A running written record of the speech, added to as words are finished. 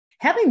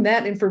having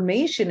that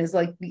information is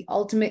like the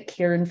ultimate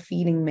care and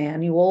feeding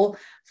manual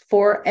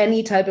for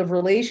any type of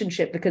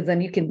relationship, because then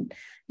you can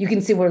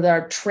see where there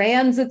are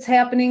transits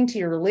happening to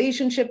your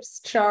relationships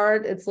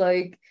chart. It's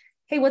like,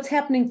 hey, what's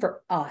happening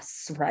for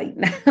us right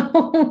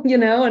now?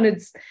 And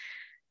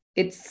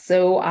it's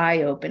so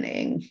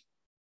eye-opening.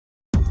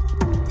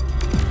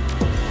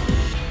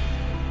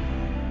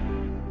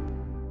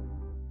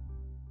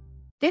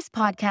 This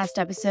podcast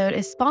episode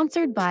is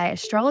sponsored by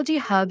Astrology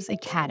Hub's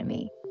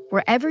Academy.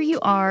 Wherever you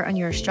are on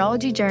your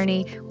astrology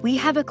journey, we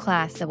have a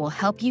class that will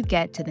help you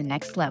get to the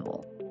next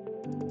level.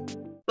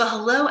 Well,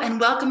 hello and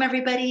welcome,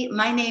 everybody.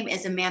 My name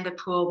is Amanda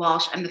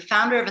Poole-Walsh. I'm the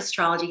founder of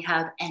Astrology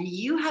Hub, and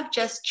you have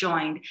just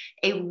joined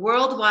a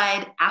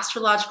worldwide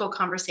astrological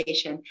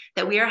conversation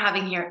that we are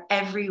having here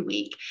every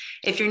week.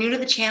 If you're new to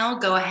the channel,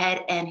 go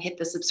ahead and hit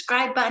the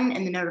subscribe button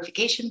and the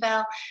notification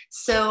bell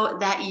so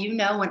that you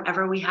know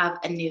whenever we have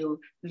a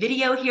new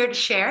video here to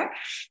share.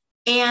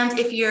 And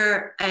if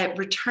you're a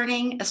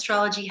returning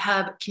Astrology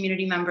Hub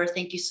community member,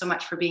 thank you so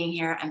much for being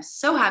here. I'm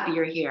so happy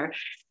you're here,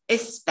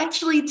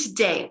 especially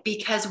today,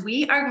 because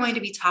we are going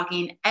to be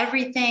talking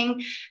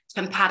everything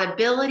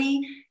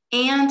compatibility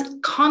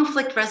and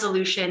conflict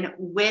resolution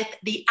with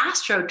the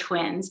Astro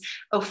Twins,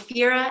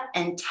 Ophira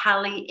and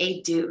Tali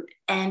Adud.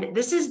 And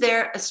this is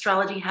their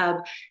Astrology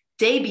Hub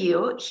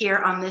debut here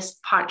on this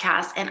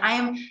podcast. And I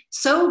am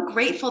so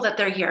grateful that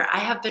they're here. I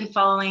have been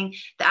following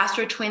the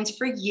Astro Twins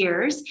for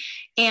years.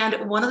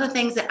 And one of the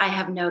things that I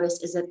have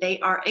noticed is that they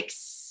are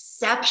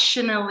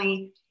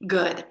exceptionally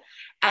good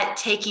at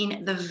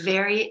taking the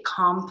very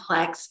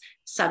complex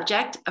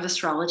subject of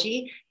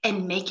astrology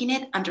and making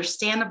it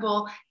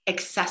understandable,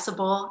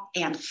 accessible,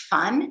 and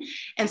fun.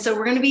 And so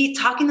we're going to be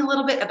talking a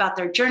little bit about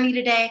their journey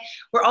today.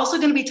 We're also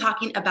going to be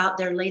talking about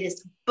their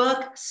latest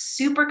book,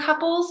 Super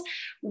Couples,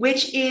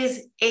 which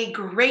is a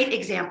great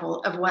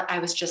example of what I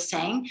was just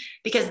saying,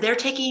 because they're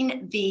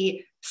taking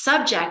the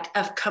subject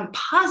of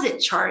composite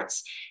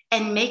charts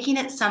and making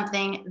it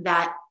something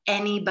that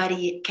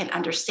anybody can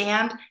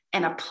understand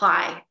and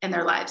apply in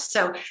their lives.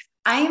 So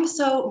I am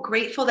so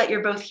grateful that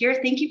you're both here.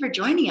 Thank you for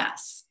joining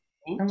us.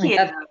 Thank you.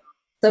 God.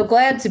 So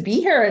glad to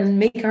be here and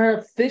make our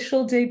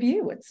official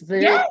debut. It's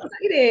very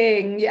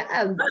exciting.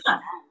 Yes.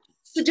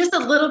 So just a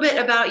little bit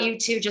about you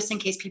two, just in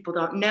case people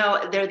don't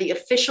know. They're the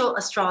official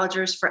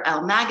astrologers for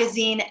Elle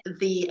Magazine,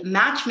 the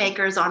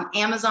matchmakers on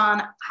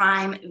Amazon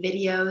Prime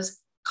Video's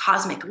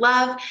Cosmic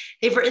Love.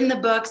 They've written the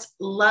books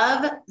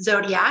Love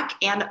Zodiac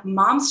and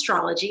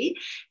Momstrology,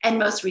 and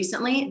most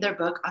recently their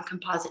book on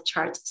composite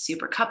charts,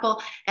 Super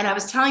Couple. And I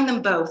was telling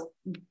them both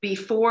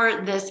before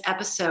this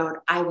episode,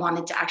 I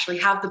wanted to actually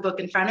have the book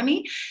in front of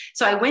me.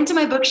 So I went to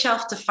my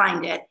bookshelf to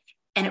find it,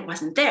 and it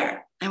wasn't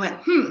there. I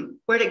went,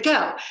 where'd it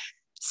go?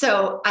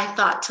 So I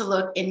thought to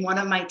look in one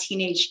of my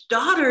teenage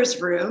daughter's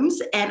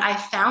rooms, and I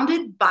found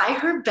it by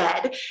her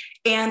bed.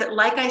 And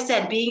like I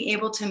said, being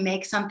able to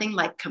make something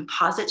like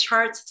composite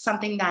charts,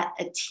 something that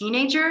a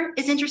teenager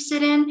is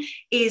interested in,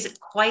 is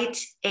quite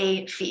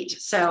a feat.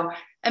 So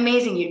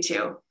amazing, you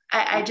two.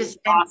 I just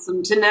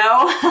awesome to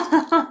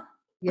know.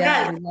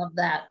 Yeah, I love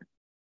that.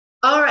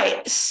 All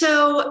right.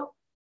 So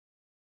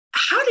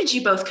how did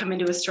you both come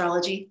into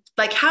astrology?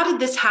 Like, how did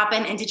this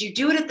happen? And did you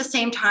do it at the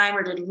same time,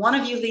 or did one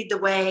of you lead the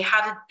way?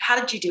 How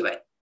did you do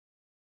it?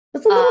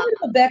 It's a little bit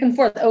of back and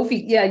forth.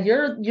 Ophi, yeah,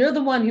 you're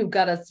the one who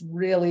got us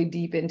really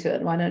deep into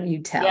it. Why don't you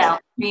tell? Yeah, I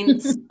mean,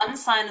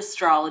 unsigned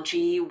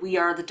astrology. We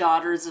are the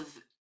daughters of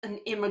an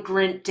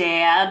immigrant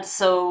dad,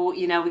 so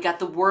we got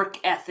the work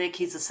ethic.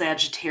 He's a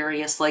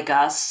Sagittarius like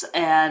us,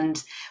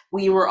 and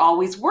we were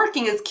always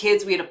working as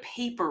kids. We had a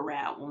paper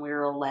route when we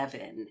were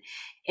 11,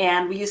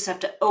 and we used to have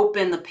to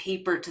open the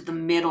paper to the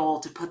middle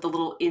to put the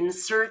little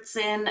inserts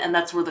in, and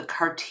that's where the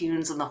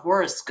cartoons and the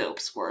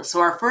horoscopes were.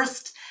 So our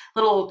first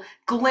little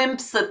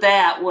glimpse at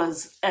that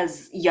was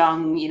as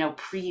young,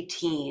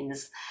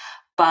 pre-teens.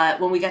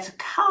 But when we got to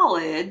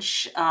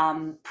college,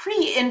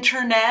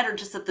 pre-internet or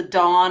just at the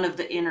dawn of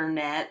the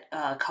internet,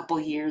 a couple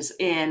years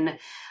in,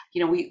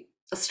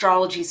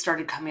 astrology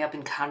started coming up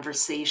in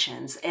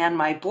conversations. And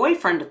my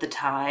boyfriend at the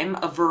time,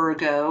 a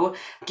Virgo,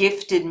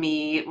 gifted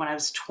me when I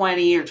was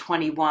 20 or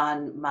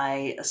 21,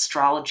 my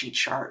astrology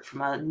chart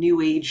from a New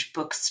Age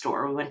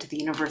bookstore. We went to the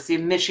University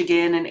of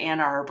Michigan in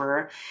Ann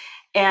Arbor.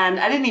 And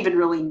I didn't even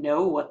really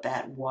know what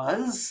that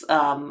was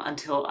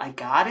until I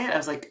got it. I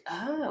was like,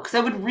 oh, because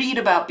I would read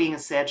about being a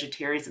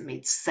Sagittarius. It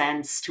made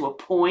sense to a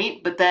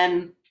point. But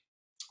then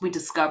we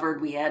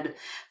discovered we had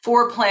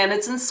 4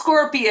 planets in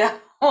Scorpio.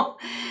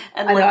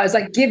 And I know, I was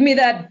like, give me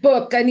that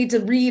book. I need to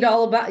read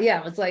all about,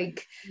 it was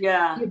like,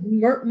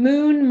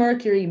 Moon,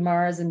 Mercury,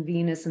 Mars, and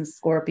Venus and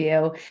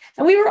Scorpio.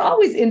 And we were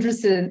always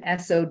interested in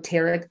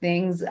esoteric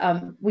things.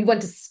 We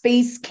went to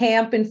space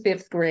camp in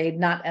 5th grade,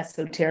 not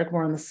esoteric,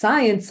 more on the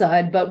science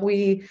side, but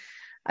we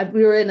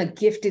were in a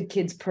gifted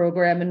kids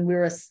program, and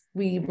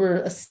we were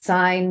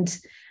assigned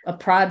a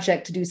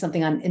project to do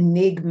something on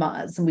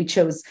enigmas, and we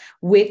chose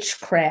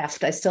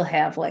witchcraft. I still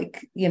have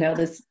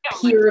this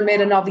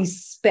pyramid and all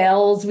these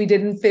spells we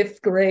did in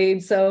 5th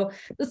grade. So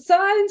the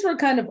signs were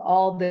kind of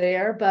all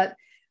there, but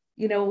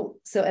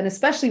so, and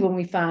especially when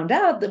we found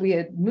out that we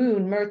had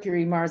Moon,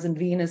 Mercury, Mars, and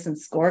Venus and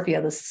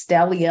Scorpio, the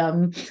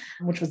stellium,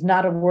 which was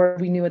not a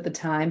word we knew at the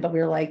time, but we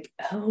were like,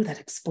 oh, that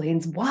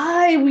explains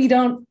why we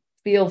don't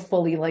feel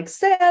fully like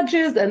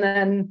Sagittarius. And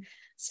then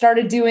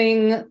started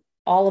doing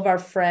all of our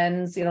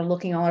friends,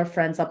 looking all our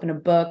friends up in a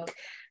book.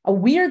 A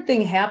weird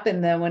thing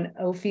happened though when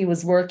Ophi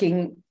was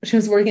working. She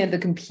was working at the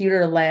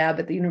computer lab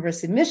at the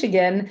University of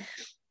Michigan.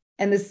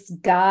 And this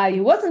guy, he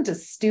wasn't a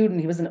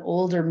student, he was an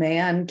older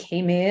man,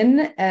 came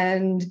in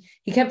and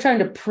he kept trying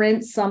to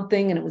print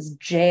something and it was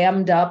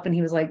jammed up. And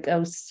he was like,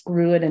 oh,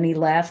 screw it. And he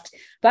left.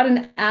 About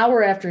an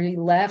hour after he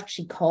left,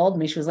 she called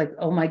me. She was like,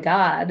 oh my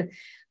God,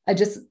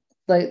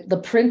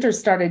 the printer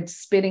started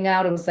spitting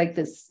out. It was like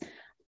this,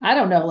 I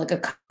don't know, like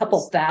a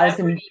couple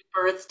thousand.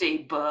 Birthday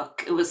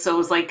book. It was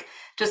like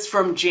just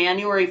from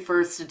January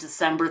 1st to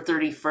December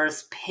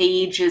 31st,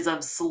 pages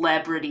of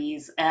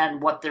celebrities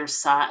and what their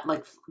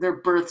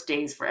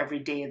birthdays for every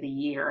day of the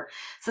year.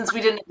 Since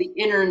we didn't have the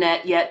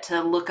internet yet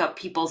to look up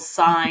people's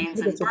signs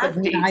and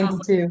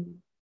birthdays.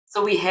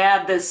 So we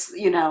had this,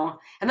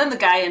 and then the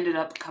guy ended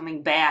up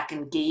coming back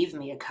and gave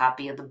me a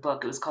copy of the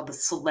book. It was called the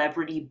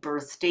Celebrity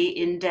Birthday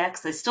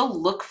Index. I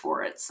still look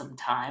for it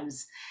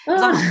sometimes.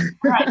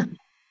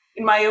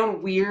 In my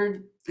own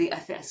weird,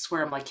 I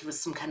swear, I'm like, he was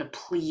some kind of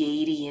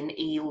Pleiadian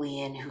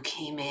alien who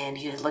came in.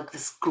 He had like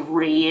this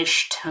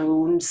grayish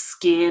toned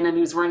skin and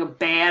he was wearing a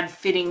bad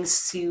fitting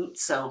suit.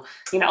 So,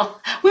 we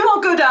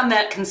won't go down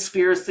that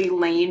conspiracy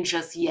lane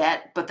just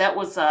yet, but that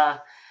was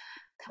our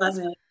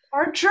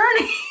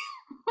journey.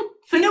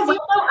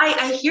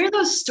 I hear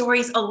those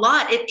stories a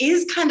lot. It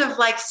is kind of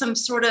like some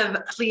sort of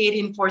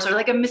Pleiadian force or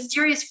like a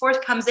mysterious force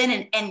comes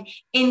in and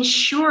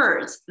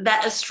ensures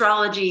that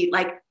astrology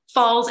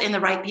falls in the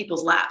right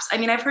people's laps. I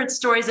mean, I've heard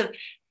stories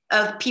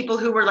of people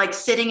who were like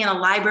sitting in a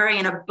library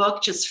and a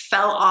book just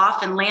fell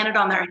off and landed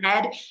on their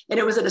head and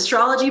it was an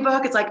astrology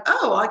book. It's like,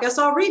 oh, I guess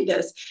I'll read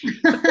this.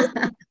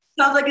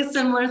 Sounds like a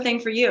similar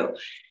thing for you.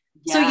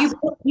 Yeah. So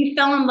you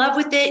fell in love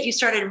with it. You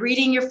started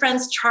reading your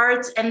friends'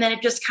 charts and then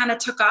it just kind of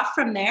took off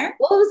from there.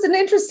 Well, it was an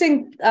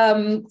interesting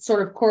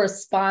sort of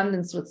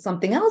correspondence with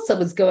something else that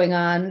was going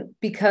on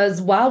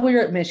because while we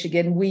were at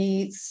Michigan,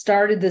 we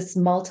started this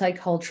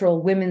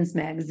multicultural women's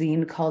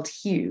magazine called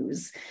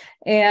Hues.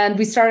 And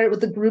we started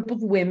with a group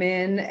of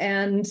women.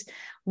 And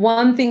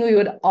one thing we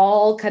would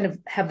all kind of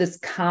have this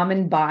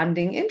common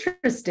bonding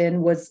interest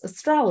in was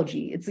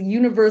astrology. It's a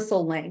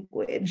universal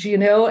language,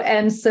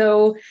 and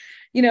so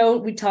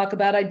we talk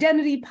about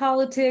identity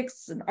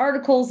politics and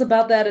articles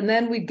about that, and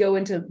then we'd go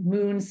into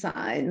moon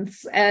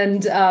signs.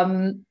 And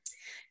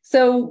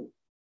so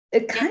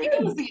it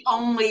it was the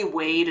only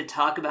way to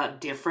talk about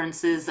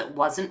differences that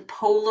wasn't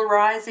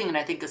polarizing. And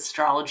I think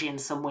astrology in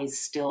some ways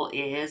still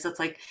is. It's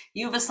like,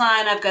 you have a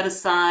sign, I've got a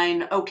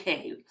sign.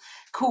 Okay,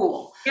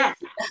 cool. Yes,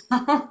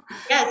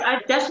 yes,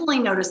 I've definitely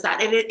noticed that.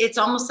 It's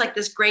almost like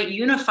this great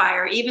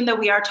unifier. Even though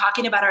we are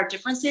talking about our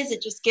differences,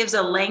 it just gives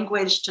a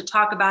language to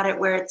talk about it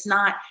where it's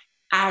not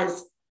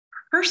as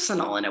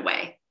personal in a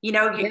way,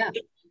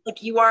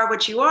 like you are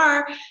what you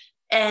are,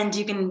 and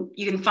you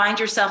can find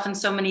yourself in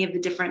so many of the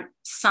different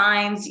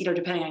signs,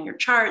 depending on your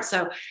chart.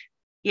 So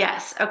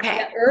yes. Okay.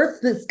 Yeah,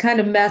 Earth is kind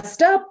of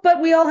messed up,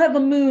 but we all have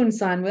a moon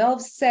sign. We all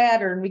have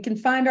Saturn. We can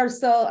find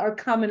our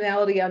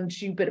commonality on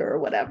Jupiter or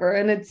whatever.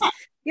 And it's,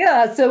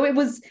 so it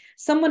was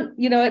someone,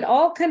 it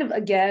all kind of,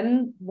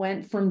 again,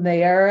 went from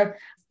there.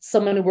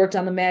 Someone who worked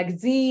on the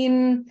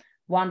magazine,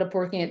 wound up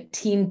working at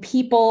Teen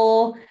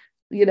People,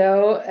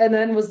 and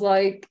then was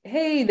like,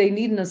 hey, they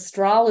need an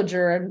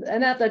astrologer.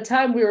 And at the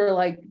time we were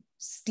like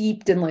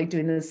steeped in like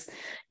doing this,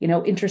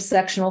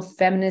 intersectional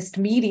feminist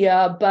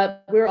media,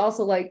 but we were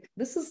also like,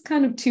 this is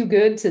kind of too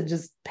good to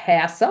just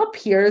pass up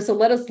here. So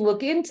let us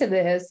look into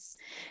this.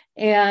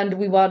 And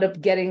we wound up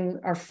getting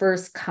our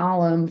first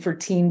column for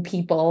Teen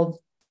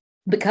People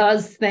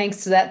because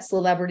thanks to that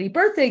celebrity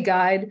birthday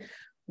guide,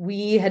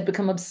 we had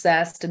become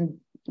obsessed. And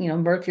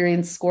Mercury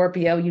and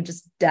Scorpio, you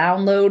just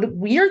download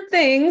weird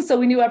things. So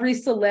we knew every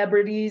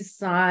celebrity's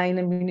sign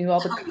and we knew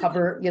all the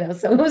cover,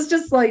 so it was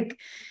just like,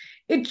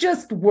 it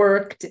just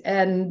worked.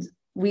 And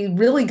we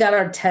really got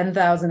our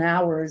 10,000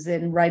 hours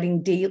in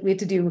writing daily. We had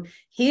to do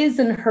his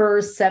and her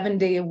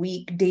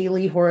 7-day-a-week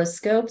daily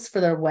horoscopes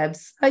for their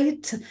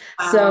website.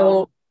 Wow.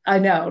 So I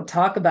know,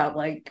 talk about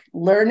like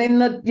learning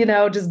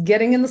just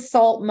getting in the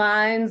salt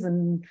mines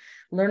and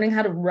learning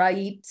how to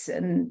write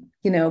and,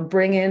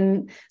 bring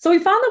in. So we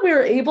found that we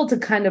were able to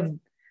kind of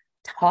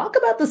talk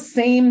about the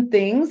same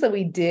things that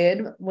we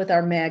did with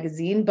our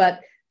magazine,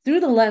 but through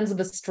the lens of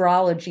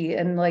astrology.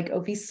 And like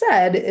Ophi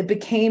said, it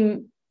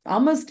became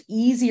almost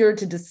easier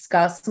to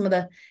discuss some of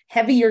the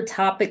heavier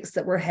topics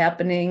that were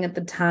happening at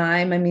the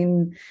time. I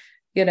mean,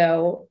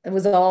 it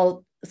was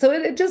all, so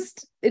it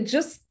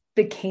just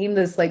became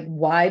this like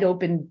wide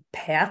open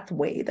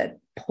pathway that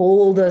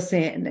pulled us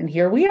in. And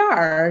here we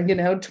are,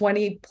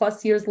 20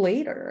 plus years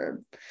later.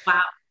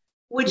 Wow.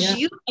 Would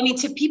you,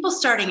 to people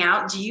starting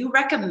out, do you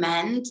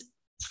recommend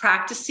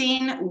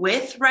practicing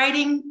with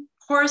writing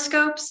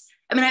horoscopes?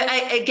 I mean,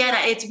 again,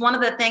 it's one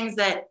of the things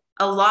that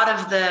a lot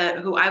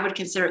of who I would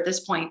consider at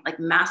this point, like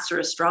master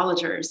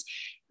astrologers,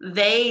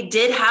 they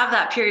did have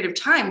that period of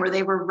time where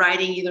they were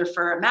writing either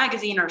for a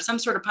magazine or some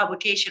sort of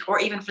publication, or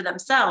even for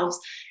themselves,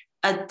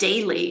 a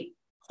daily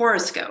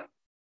horoscope.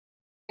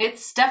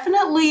 It's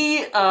definitely,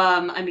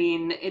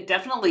 it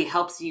definitely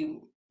helps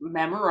you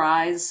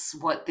memorize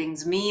what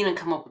things mean and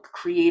come up with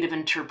creative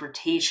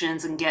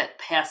interpretations and get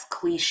past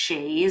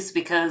cliches,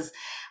 because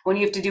when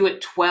you have to do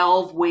it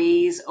 12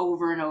 ways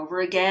over and over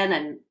again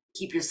and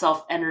keep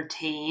yourself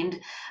entertained.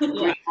 I'm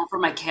grateful for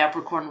my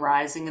Capricorn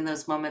rising in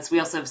those moments. We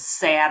also have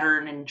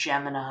Saturn and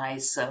Gemini,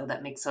 so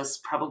that makes us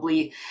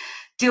probably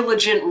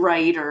diligent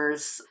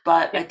writers,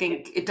 but I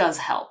think it does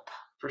help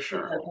for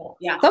sure.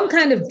 Yeah. Some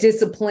kind of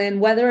discipline,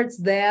 whether it's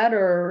that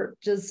or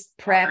just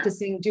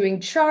practicing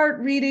doing chart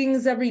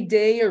readings every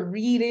day or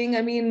reading.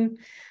 I mean,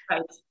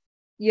 right.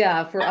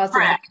 Yeah, for us.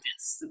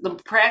 Practice. The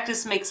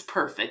practice makes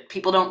perfect.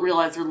 People don't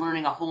realize they're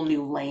learning a whole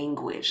new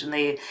language, and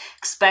they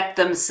expect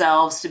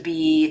themselves to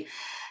be,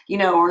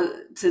 or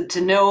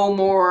to know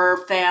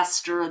more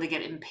faster. They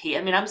get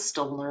impatient. I mean, I'm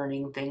still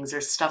learning things.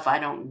 There's stuff I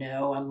don't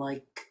know. I'm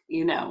like,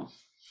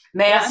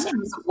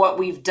 masters of what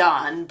we've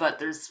done, but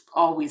there's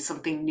always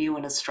something new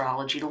in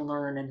astrology to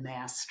learn and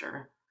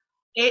master.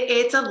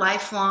 It's a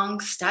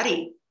lifelong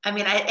study. I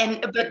mean,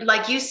 but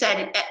like you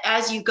said,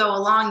 as you go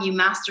along, you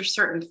master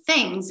certain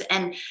things.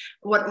 And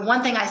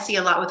one thing I see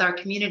a lot with our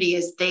community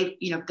is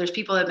there's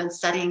people that have been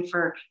studying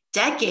for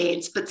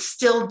decades, but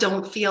still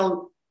don't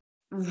feel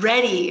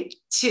ready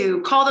to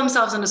call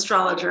themselves an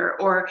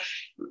astrologer or,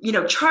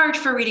 charge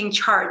for reading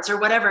charts or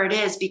whatever it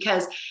is.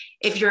 Because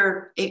if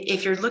you're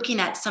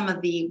looking at some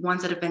of the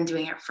ones that have been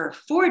doing it for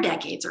 4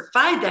 decades or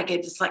 5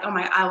 decades, it's like, oh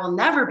my, I will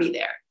never be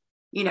there,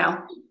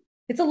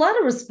 It's a lot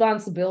of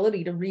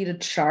responsibility to read a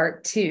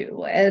chart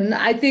too. And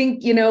I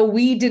think,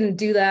 we didn't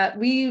do that.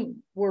 We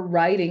were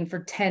writing for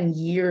 10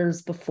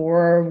 years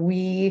before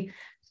we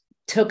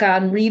took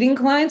on reading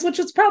clients, which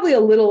was probably a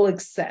little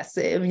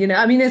excessive.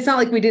 I mean, it's not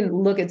like we didn't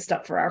look at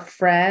stuff for our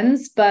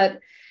friends, but,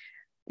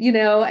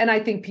 and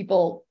I think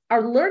people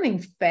are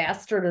learning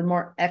faster at a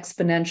more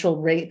exponential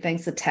rate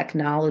thanks to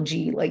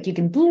technology. Like you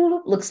can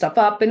look stuff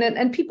up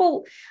and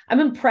people,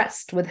 I'm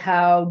impressed with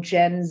how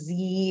Gen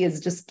Z is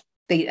just,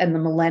 and the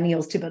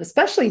millennials too, but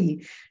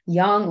especially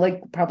young,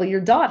 like probably your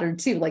daughter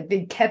too, like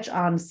they catch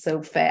on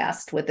so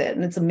fast with it.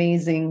 And it's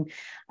amazing.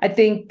 I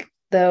think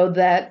though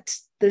that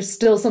there's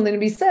still something to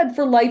be said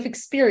for life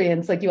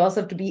experience. Like you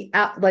also have to be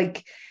out,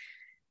 like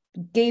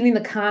gaining the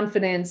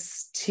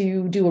confidence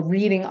to do a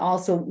reading.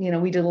 Also,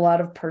 we did a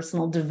lot of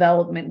personal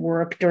development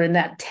work during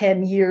that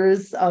 10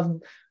 years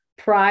of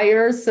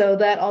prior. So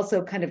that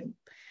also kind of,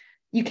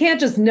 you can't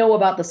just know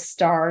about the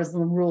stars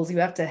and the rules. You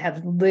have to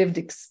have lived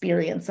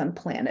experience on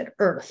planet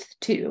Earth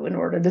too, in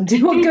order to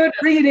do a good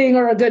reading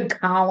or a good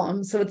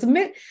column. So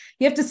you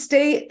have to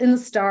stay in the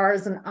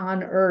stars and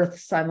on Earth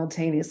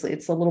simultaneously.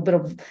 It's a little bit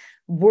of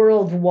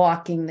world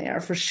walking there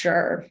for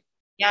sure.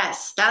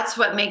 Yes, that's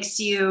what makes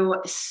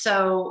you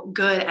so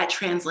good at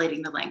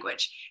translating the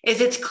language.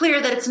 Is it's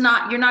clear that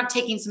you're not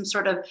taking some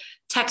sort of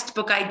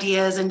textbook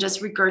ideas and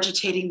just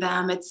regurgitating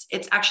them.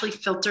 It's actually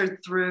filtered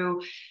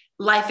through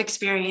life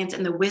experience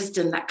and the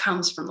wisdom that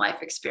comes from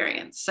life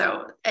experience.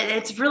 So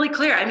it's really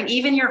clear. I mean,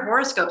 even your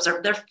horoscopes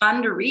they're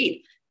fun to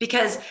read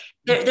because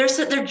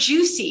they're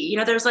juicy.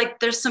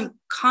 There's some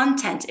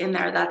content in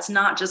there that's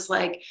not just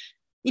like,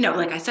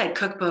 like I said,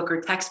 cookbook or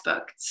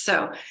textbook.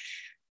 So,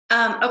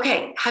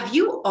 okay. Have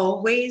you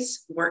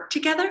always worked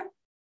together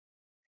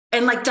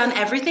and like done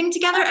everything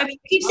together? I mean,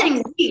 you keep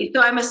saying we,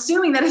 so I'm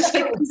assuming that it's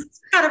like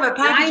kind of a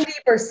package.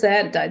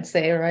 90%, I'd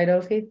say, right,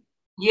 Ophi?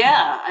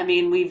 Yeah, I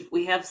mean,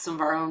 we have some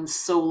of our own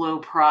solo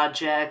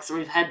projects, or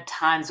we've had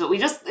times, but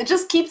it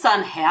just keeps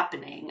on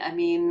happening. I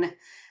mean,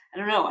 I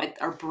don't know.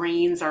 Our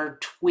brains are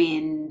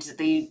twinned.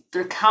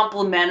 They're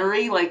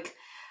complementary. Like,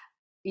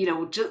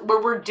 just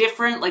where we're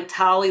different. Like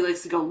Tali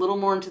likes to go a little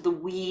more into the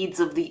weeds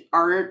of the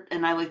art,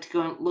 and I like to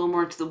go a little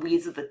more into the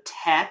weeds of the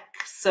tech.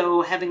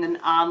 So having an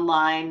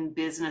online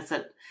business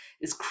that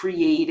is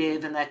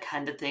creative and that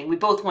kind of thing. We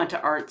both went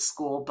to art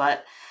school,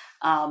 but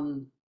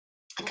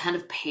it kind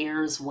of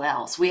pairs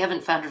well. So we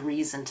haven't found a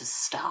reason to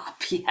stop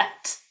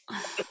yet.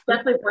 It's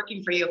definitely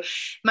working for you.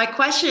 My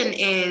question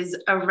is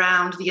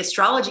around the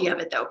astrology of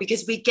it though,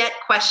 because we get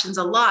questions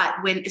a lot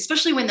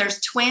especially when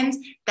there's twins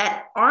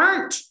that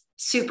aren't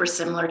super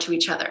similar to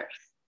each other.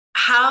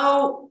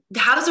 How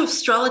does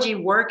astrology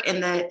work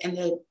in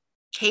the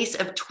case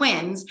of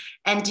twins?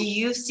 And do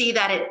you see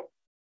that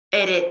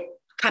it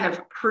kind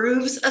of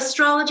proves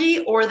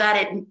astrology, or that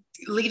it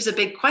leaves a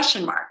big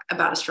question mark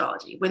about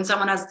astrology when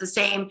someone has the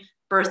same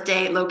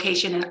birthday,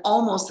 location, and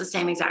almost the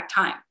same exact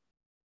time?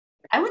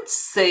 I would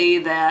say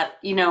that,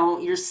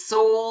 your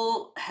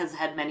soul has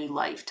had many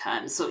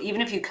lifetimes. So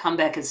even if you come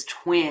back as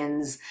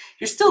twins,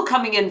 you're still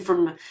coming in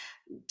from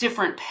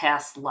different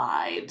past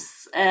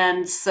lives.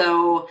 And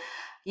so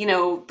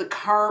the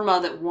karma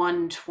that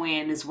one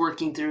twin is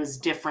working through is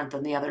different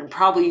than the other. And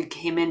probably you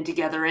came in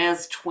together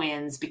as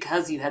twins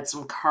because you had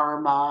some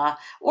karma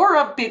or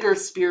a bigger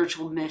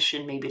spiritual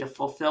mission maybe to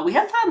fulfill. We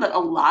have found that a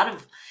lot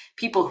of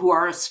people who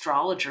are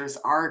astrologers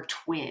are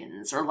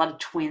twins, or a lot of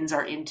twins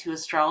are into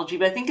astrology,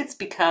 but I think it's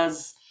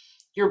because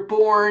you're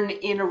born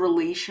in a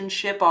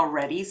relationship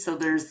already. So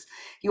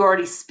you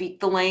already speak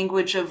the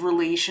language of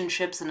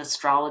relationships, and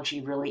astrology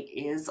really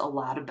is a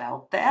lot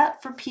about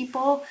that for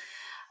people.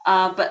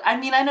 But I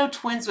mean, I know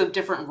twins who have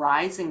different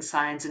rising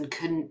signs and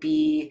couldn't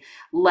be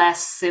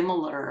less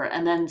similar.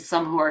 And then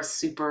some who are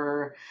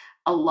super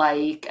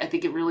alike. I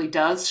think it really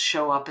does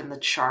show up in the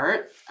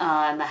chart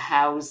and the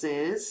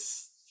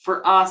houses.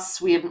 For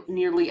us, we have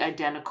nearly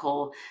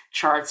identical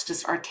charts.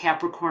 Just our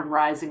Capricorn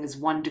rising is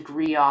 1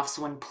 degree off.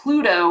 So when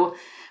Pluto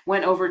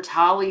went over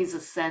Tali's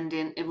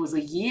ascendant, it was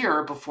a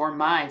year before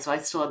mine. So I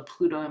still had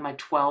Pluto in my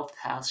 12th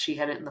house. She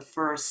had it in the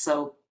first.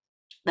 So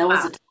that was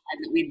a time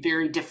that we had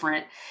very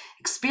different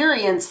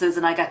experiences,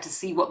 and I got to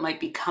see what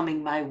might be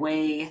coming my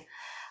way.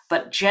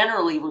 But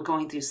generally, we're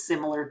going through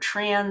similar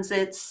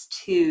transits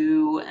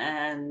too.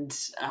 And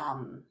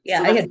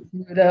I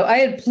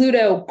had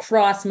Pluto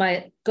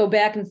go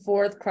back and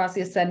forth, cross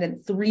the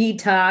ascendant 3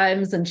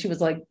 times, and she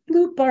was like,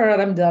 "Blooper,"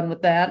 and I'm done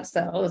with that.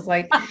 So it was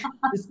like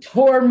this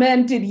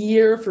tormented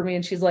year for me.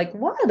 And she's like,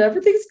 "What?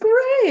 Everything's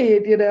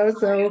great,"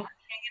 So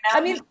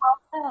I mean.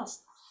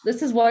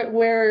 This is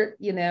where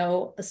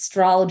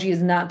astrology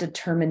is not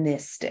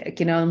deterministic,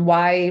 and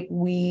why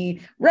we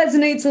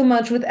resonate so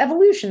much with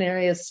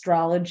evolutionary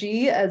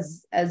astrology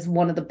as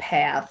one of the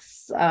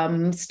paths.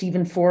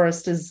 Stephen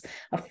Forrest is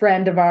a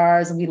friend of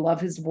ours, and we love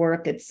his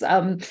work. It's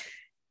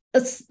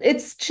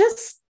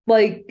just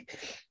like,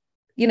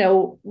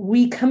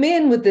 we come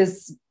in with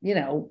this,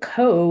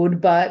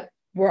 code, but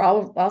we're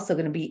all also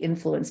going to be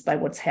influenced by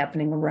what's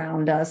happening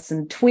around us,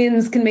 and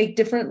twins can make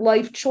different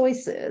life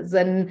choices.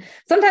 And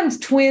sometimes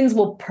twins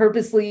will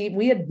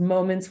we had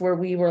moments where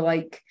we were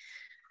like,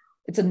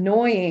 it's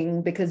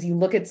annoying because you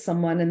look at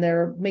someone and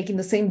they're making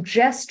the same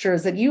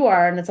gestures that you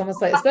are. And it's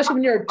almost like, especially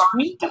when you're a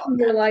twin,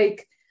 you're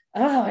like,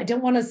 oh, I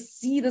don't want to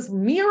see this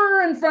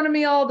mirror in front of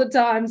me all the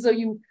time. So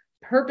you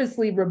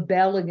purposely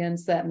rebel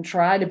against that and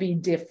try to be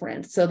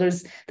different. So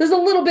there's a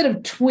little bit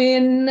of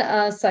twin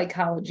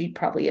psychology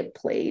probably at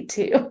play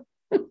too.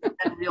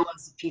 And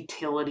realize the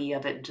futility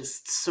of it,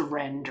 just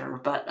surrender.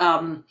 But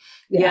I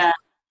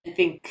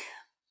think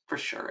for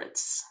sure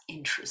it's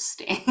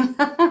interesting.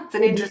 It's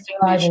an interesting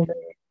mission.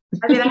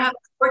 I mean, I have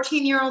a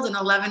 14-year-old and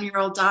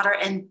 11-year-old daughter,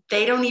 and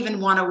they don't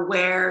even want to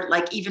wear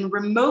like even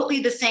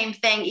remotely the same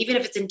thing, even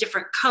if it's in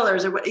different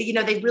colors, or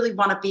they really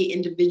want to be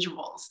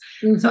individuals.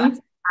 Mm-hmm. So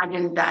I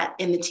imagine that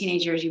in the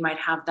teenage years, you might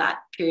have that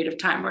period of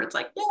time where it's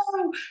like,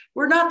 no,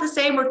 we're not the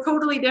same. We're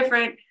totally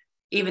different.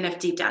 Even if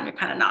deep down, you're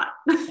kind of not.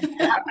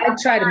 I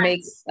try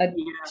to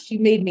she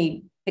made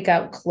me pick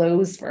out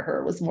clothes for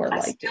her. Was more like,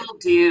 I still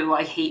do.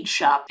 I hate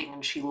shopping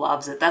and she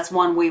loves it. That's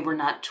one way we're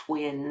not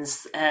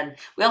twins. And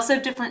we also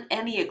have different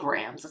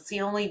Enneagrams. That's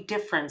the only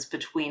difference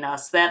between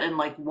us. That and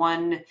like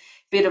one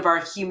bit of our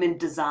human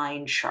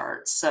design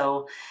chart.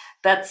 So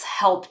that's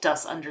helped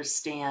us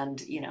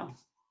understand,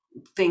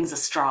 things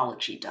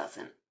astrology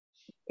doesn't.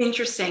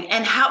 Interesting.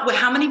 And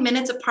how many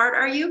minutes apart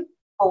are you?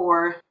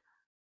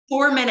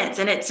 4 minutes,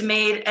 and it's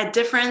made a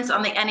difference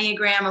on the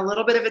Enneagram, a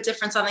little bit of a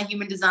difference on the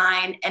human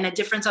design, and a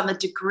difference on the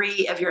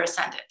degree of your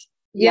ascendant.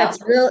 Yeah,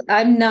 it's real.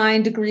 I'm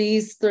 9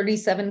 degrees,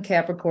 37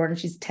 Capricorn.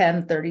 She's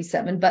 10,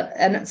 37.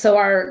 And so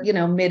our,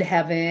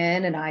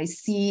 midheaven and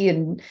IC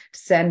and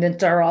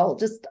descendant are all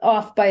just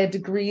off by a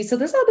degree. So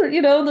there's other,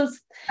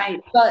 right.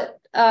 But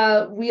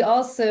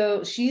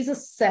she's a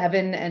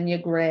 7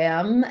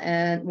 Enneagram,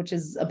 and which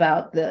is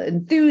about the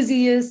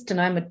enthusiast, and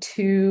I'm a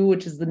 2,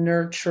 which is the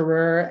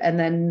nurturer. And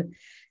then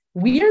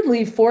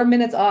weirdly, 4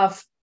 minutes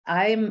off,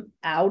 I'm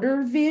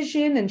outer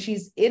vision and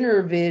she's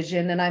inner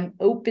vision, and I'm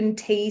open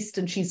taste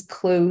and she's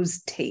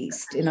closed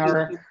taste in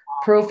our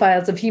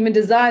profiles of human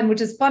design,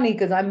 which is funny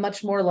because I'm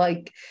much more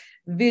like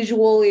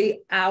visually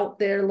out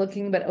there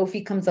looking, but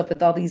Ophi comes up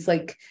with all these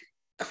like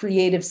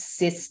creative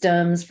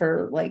systems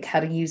for like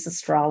how to use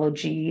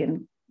astrology.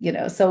 And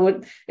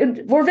so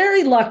we're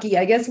very lucky.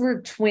 I guess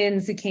we're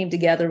twins who came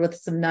together with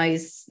some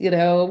nice, we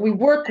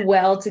work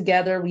well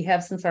together. We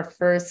have since our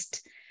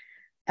first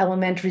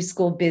elementary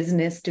school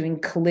business doing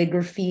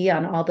calligraphy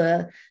on all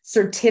the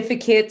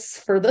certificates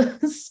for the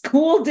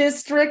school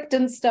district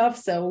and stuff.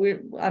 So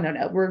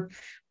we're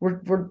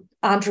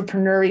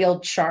entrepreneurial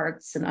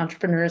charts and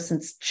entrepreneurs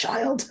since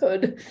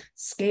childhood.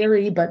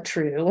 Scary, but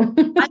true. I love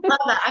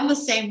that. I'm the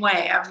same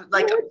way. I'm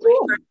like a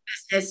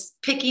business,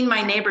 picking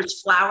my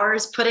neighbor's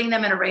flowers, putting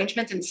them in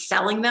arrangements and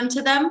selling them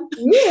to them.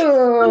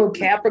 Ooh,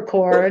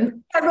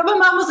 Capricorn. My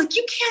mom was like,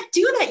 you can't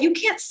do that. You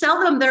can't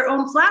sell them their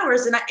own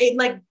flowers. And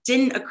it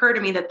didn't occur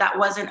to me that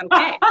wasn't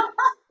okay.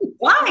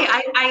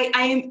 Why?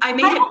 I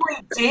made it.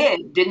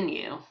 Did, didn't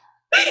you?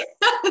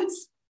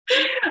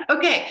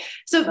 Okay.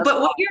 So,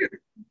 but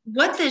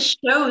what this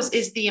shows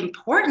is the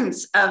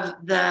importance of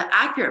the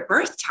accurate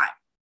birth time.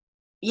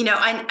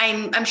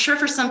 I'm sure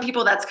for some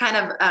people that's kind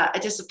of a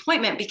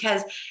disappointment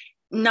because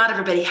not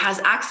everybody has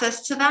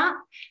access to that.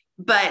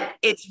 But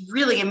it's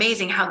really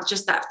amazing how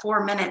just that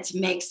 4 minutes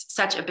makes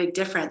such a big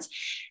difference.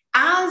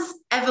 As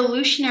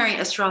evolutionary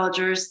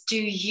astrologers, do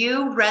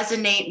you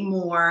resonate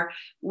more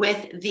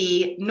with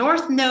the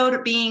North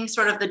Node being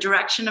sort of the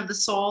direction of the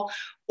soul,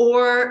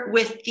 or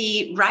with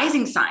the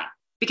rising sign?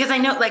 Because I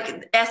know,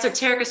 like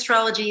esoteric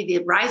astrology,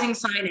 the rising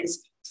sign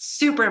is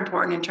super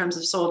important in terms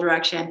of soul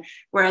direction,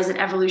 whereas in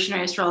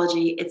evolutionary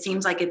astrology, it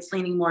seems like it's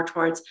leaning more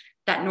towards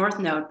that North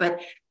Node. But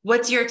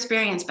what's your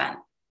experience been?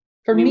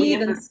 For me, we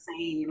have the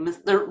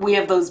same. We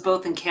have those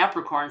both in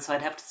Capricorn, so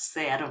I'd have to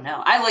say I don't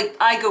know.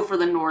 I go for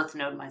the North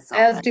Node myself.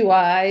 As do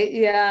I.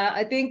 Yeah,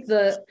 I think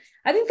the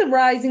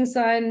rising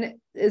sign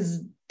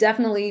is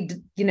definitely,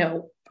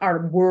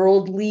 our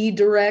worldly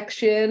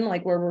direction,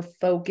 like where we're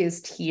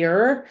focused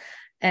here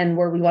and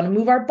where we want to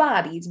move our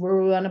bodies, where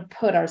we want to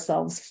put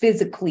ourselves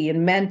physically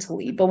and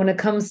mentally. But when it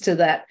comes to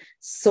that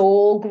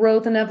soul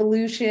growth and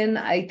evolution,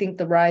 I think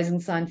the rising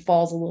sign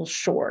falls a little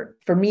short.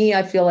 For me,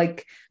 I feel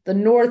like the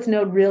North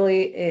Node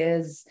really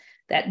is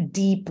that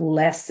deep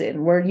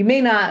lesson where you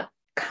may not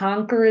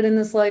conquer it in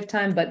this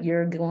lifetime, but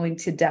you're going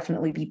to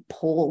definitely be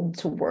pulled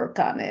to work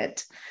on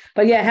it.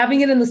 But yeah,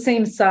 having it in the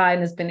same sign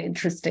has been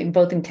interesting,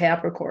 both in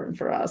Capricorn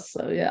for us.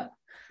 So yeah.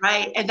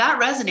 Right. And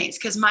that resonates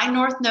because my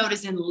North Node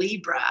is in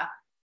Libra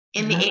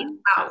in the 8th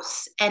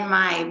house, and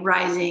my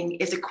rising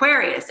is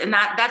Aquarius. And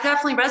that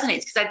definitely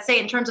resonates because I'd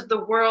say in terms of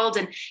the world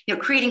and,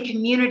 creating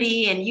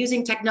community and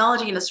using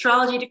technology and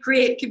astrology to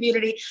create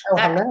community,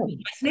 that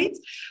resonates.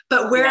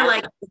 But where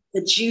like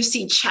the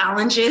juicy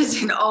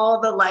challenges and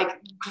all the like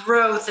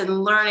growth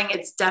and learning,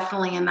 it's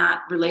definitely in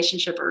that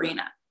relationship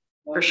arena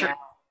for sure.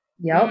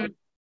 Yep.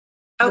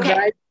 Mm-hmm.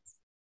 Okay.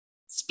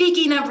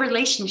 Speaking of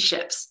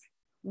relationships,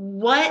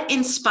 what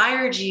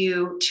inspired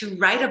you to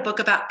write a book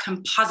about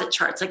composite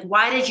charts? Like,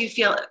 why did you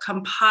feel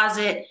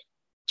composite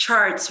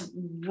charts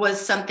was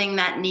something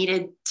that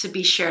needed to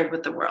be shared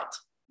with the world?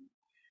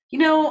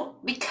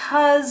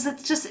 Because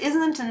it just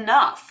isn't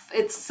enough.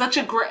 It's such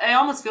a great, I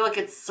almost feel like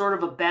it's sort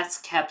of a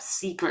best kept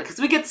secret because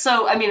we get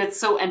it's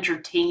so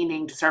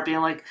entertaining to start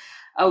being like,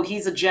 oh,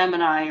 he's a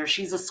Gemini or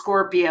she's a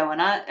Scorpio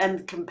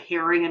and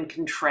comparing and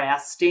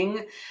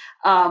contrasting.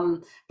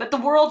 But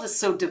the world is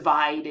so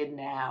divided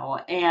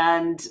now,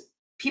 and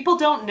people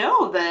don't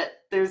know that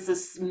there's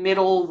this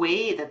middle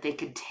way that they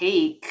could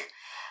take.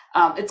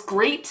 It's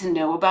great to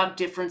know about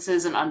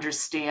differences and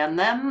understand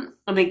them,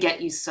 and they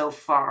get you so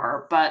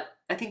far. But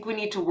I think we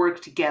need to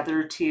work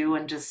together too,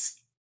 and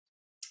just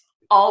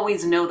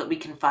always know that we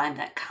can find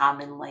that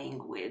common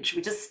language.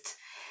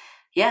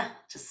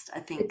 I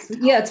think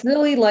it's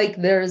really like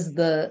there's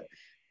the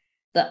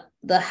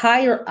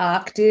higher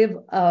octave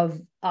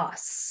of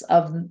us,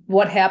 of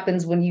what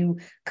happens when you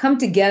come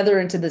together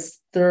into this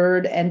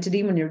third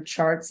entity, when your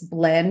charts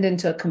blend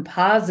into a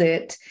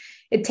composite.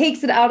 It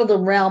takes it out of the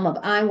realm of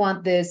I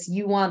want this,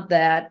 you want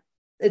that.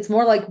 It's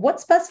more like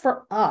what's best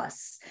for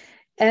us.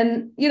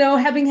 And,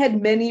 having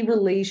had many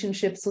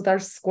relationships with our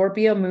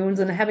Scorpio moons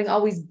and having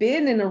always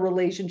been in a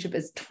relationship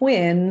as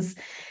twins,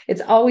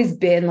 it's always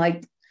been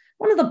like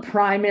one of the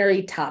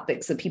primary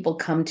topics that people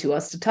come to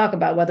us to talk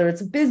about, whether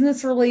it's a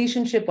business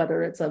relationship,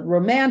 whether it's a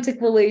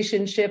romantic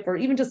relationship, or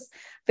even just,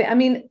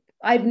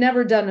 I've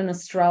never done an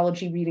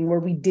astrology reading where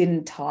we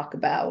didn't talk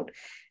about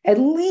at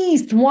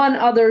least one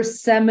other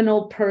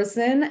seminal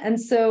person.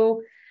 And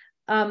so,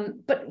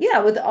 but yeah,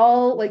 with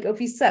all, like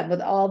Ophi said,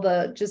 with all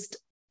the just,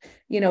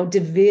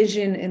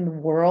 division in the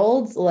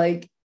world,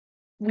 like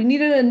we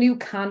needed a new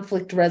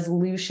conflict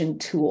resolution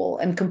tool,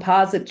 and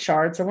composite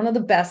charts are one of the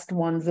best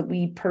ones that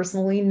we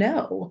personally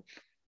know.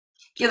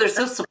 Yeah, they're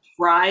so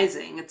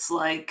surprising. It's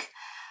like,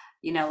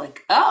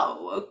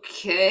 oh,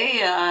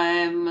 okay,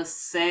 I'm a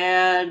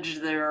Sag,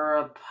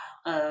 they're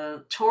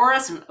a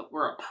Taurus, and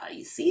we're a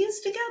Pisces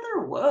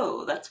together?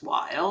 Whoa, that's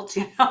wild,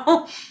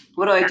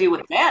 What do I do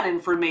with that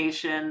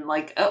information?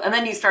 Like, oh, and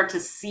then you start to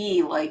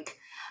see, like,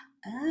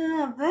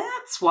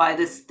 that's why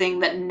this thing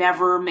that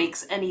never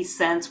makes any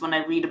sense when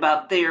I read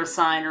about their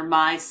sign or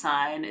my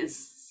sign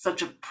is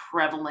such a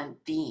prevalent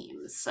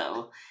theme.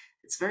 So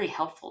it's very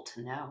helpful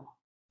to know.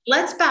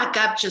 Let's back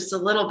up just a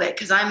little bit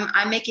because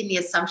I'm making the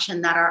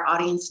assumption that our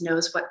audience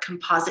knows what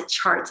composite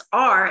charts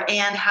are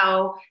and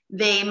how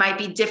they might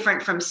be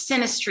different from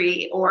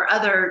synastry or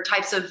other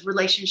types of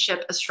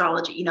relationship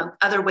astrology,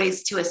 other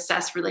ways to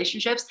assess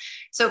relationships.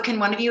 So can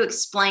one of you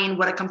explain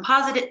what a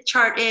composite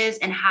chart is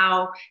and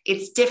how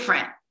it's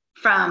different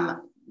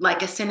from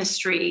like a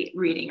synastry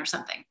reading or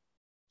something?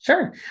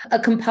 Sure. A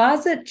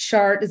composite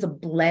chart is a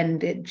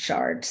blended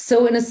chart.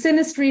 So in a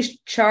synastry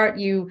chart,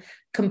 you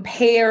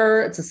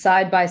compare, it's a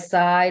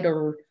side-by-side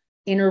or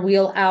inner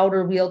wheel,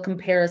 outer wheel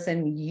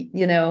comparison,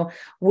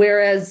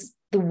 whereas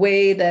the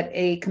way that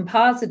a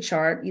composite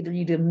chart, either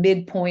you do a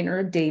midpoint or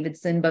a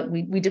Davidson, but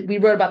we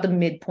wrote about the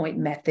midpoint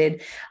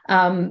method.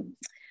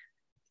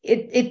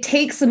 It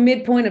takes a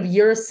midpoint of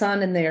your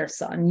sun and their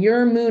sun,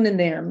 your moon and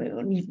their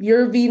moon,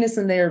 your Venus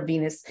and their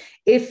Venus.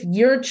 If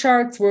your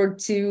charts were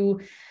to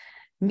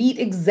meet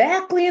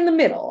exactly in the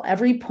middle.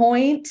 Every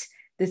point,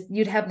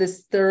 you'd have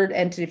this third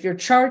entity. If your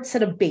charts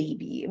had a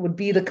baby, it would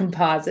be the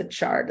composite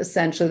chart,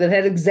 essentially, that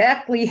had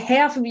exactly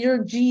half of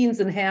your genes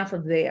and half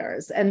of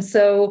theirs. And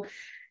so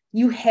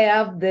you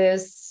have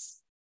this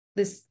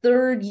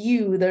third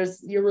you.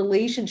 Your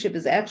relationship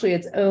is actually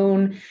its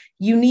own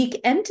unique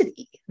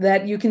entity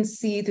that you can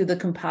see through the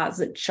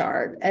composite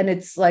chart. And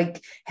it's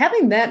like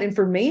having that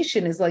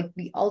information is like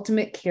the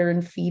ultimate care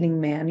and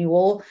feeding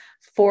manual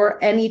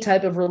for any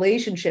type of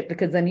relationship,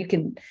 because then you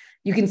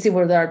can see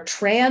where there are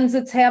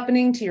transits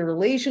happening to your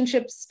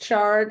relationships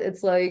chart.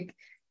 It's like,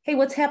 hey,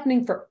 what's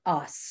happening for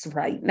us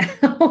right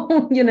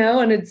now?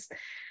 And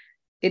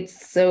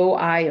it's so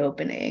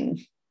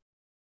eye-opening.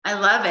 I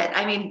love it.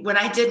 I mean, when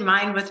I did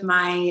mine with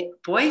my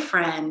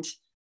boyfriend,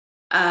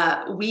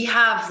 we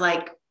have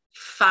like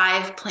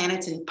 5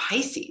 planets in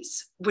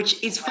Pisces,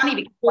 which is funny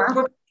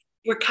because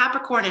we're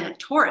Capricorn and a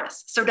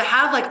Taurus. So to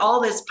have like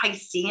all this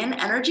Piscean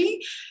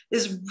energy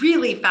is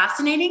really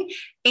fascinating.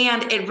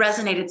 And it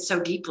resonated so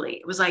deeply.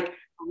 It was like,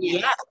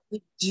 yes,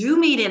 we do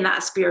meet in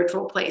that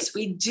spiritual place.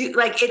 We do,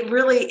 like, it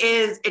really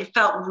is. It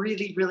felt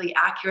really, really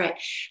accurate.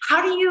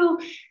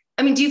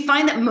 Do you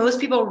find that most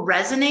people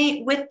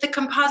resonate with the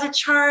composite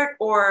chart,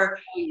 or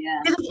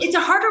it's a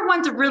harder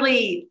one to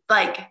really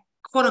like,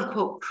 quote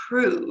unquote,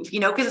 prove,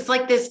 because it's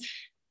like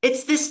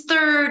it's this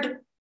third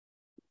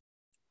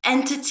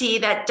entity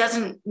that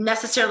doesn't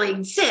necessarily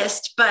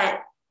exist,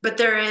 but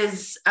there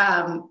is,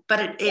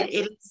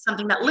 it is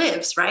something that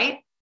lives, right?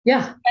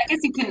 Yeah. I guess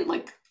you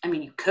can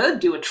you could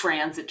do a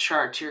transit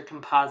chart to your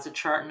composite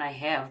chart, and I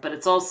have, but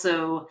it's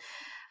also,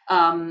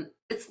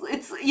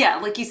 it's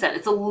like you said,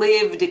 it's a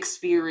lived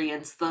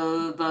experience.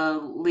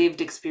 The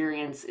lived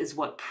experience is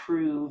what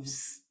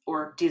proves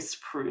or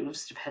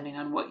disproves, depending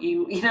on what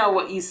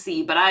you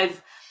see. But I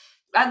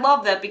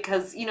love that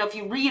because, if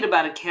you read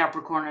about a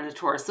Capricorn and a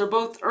Taurus, they're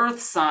both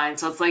earth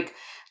signs. So it's like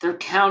they're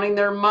counting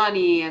their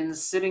money and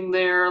sitting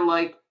there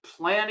like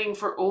planning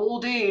for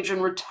old age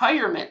and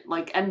retirement.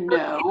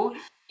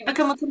 You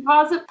become a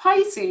composite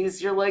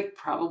Pisces, you're like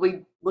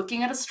probably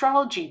looking at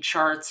astrology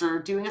charts or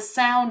doing a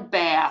sound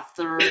bath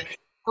or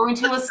going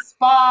to a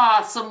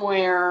spa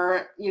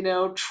somewhere,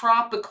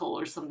 tropical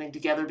or something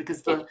together,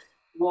 because the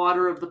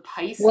water of the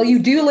Pisces. Well, you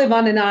do live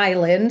on an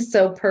island,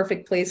 so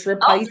perfect place for a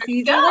Pisces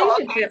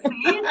relationship.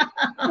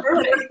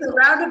 We're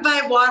surrounded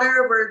by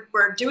water.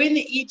 We're doing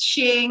the I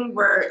Ching.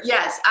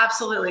 Yes,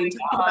 absolutely.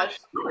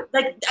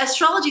 Like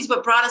astrology is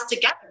what brought us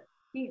together.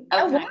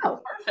 Oh,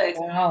 wow. Perfect.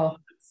 Wow.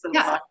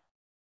 Yeah.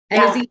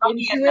 And is he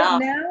into it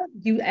now?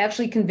 You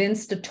actually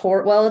convinced a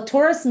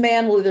Taurus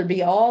man will either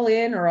be all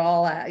in or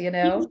all out, He's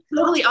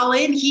totally all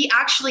in. He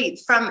actually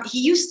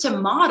he used to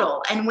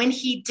model. And when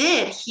he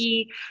did,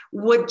 he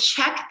would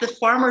check the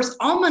farmer's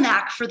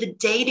almanac for the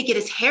day to get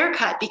his hair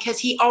cut, because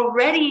he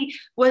already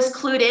was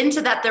clued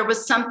into that there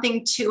was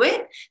something to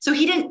it. So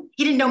he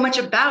didn't know much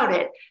about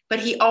it, but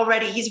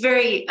he's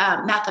very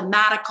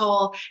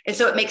mathematical. And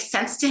so it makes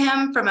sense to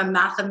him from a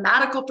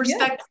mathematical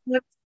perspective. Yeah.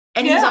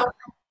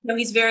 And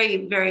he's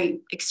very, very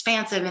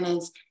expansive in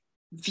his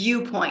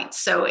viewpoint.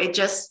 So it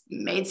just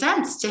made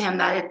sense to him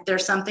that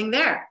there's something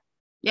there.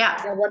 Yeah.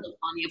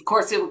 Funny. Of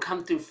course, it would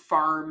come through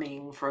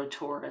farming for a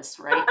Taurus,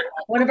 right?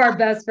 One of our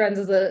best friends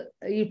is a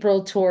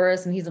April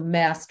Taurus, and he's a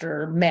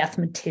master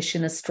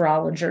mathematician,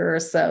 astrologer.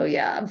 So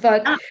yeah,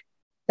 but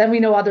then we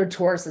know other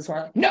Tauruses who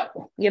are like, no,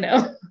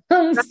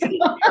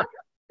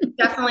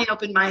 Definitely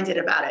open-minded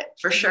about it,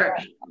 for sure.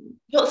 Yeah.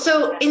 Well,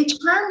 so in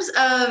terms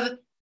of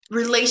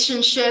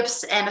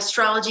relationships and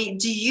astrology,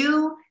 do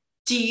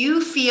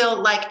you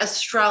feel like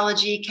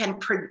astrology can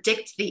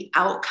predict the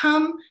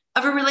outcome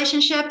of a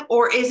relationship,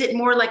 or is it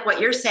more like what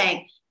you're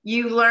saying?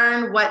 You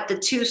learn what the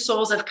two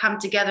souls have come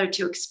together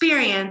to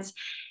experience,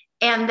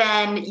 and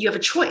then you have a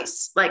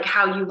choice, like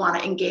how you want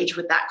to engage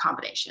with that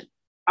combination.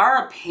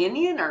 Our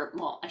opinion,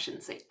 I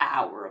shouldn't say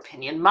our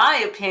opinion.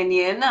 My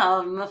opinion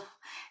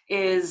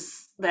is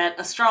that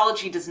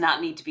astrology does not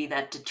need to be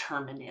that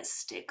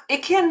deterministic.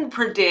 It can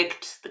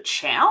predict the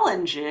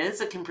challenges,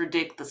 it can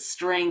predict the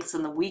strengths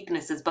and the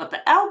weaknesses, but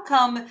the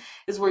outcome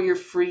is where your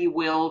free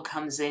will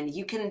comes in.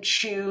 You can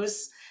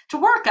choose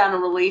to work on a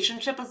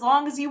relationship as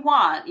long as you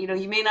want.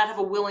 You may not have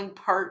a willing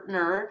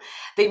partner.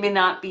 They may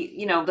not be,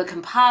 the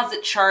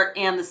composite chart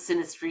and the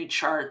synastry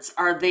charts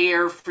are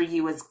there for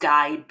you as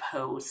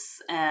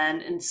guideposts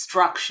and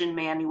instruction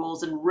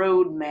manuals and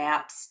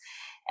roadmaps.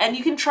 And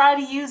you can try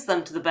to use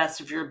them to the best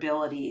of your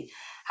ability.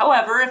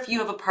 However, if you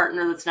have a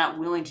partner that's not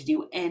willing to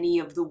do any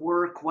of the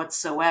work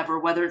whatsoever,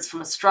 whether it's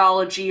from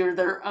astrology or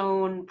their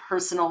own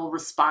personal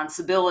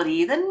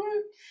responsibility, then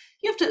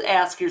you have to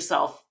ask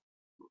yourself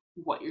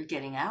what you're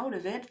getting out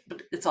of it.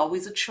 But it's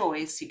always a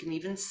choice. You can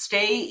even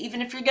stay,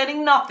 even if you're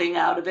getting nothing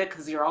out of it,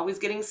 because you're always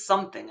getting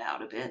something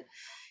out of it.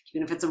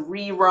 Even if it's a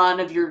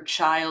rerun of your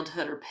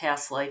childhood or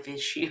past life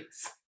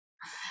issues.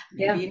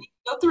 Maybe you need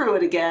to go through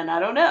it again. I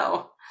don't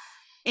know.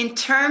 In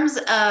terms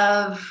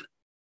of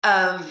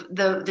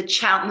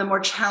the more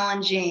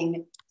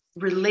challenging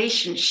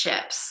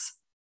relationships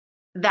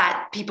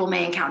that people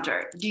may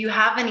encounter, do you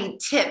have any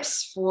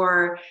tips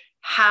for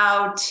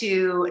how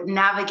to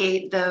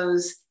navigate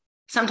those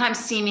sometimes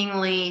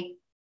seemingly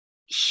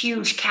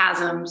huge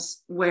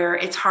chasms where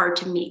it's hard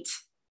to meet.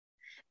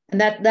 And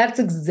that's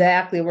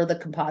exactly where the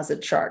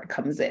composite chart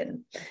comes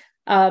in.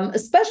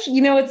 Especially,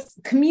 it's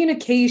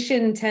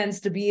communication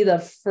tends to be the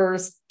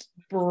first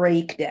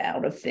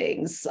breakdown of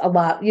things a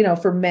lot,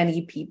 for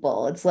many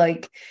people. It's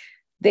like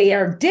they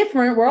are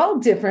different. We're all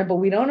different, but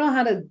we don't know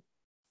how to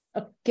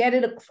get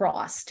it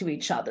across to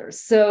each other.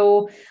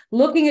 So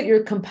looking at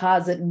your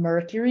composite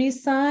Mercury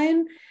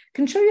sign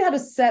can show you how to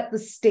set the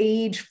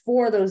stage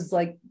for those,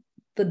 like,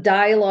 the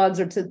dialogues,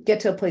 or to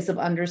get to a place of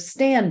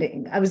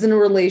understanding. I was in a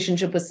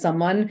relationship with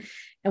someone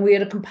and we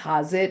had a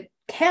composite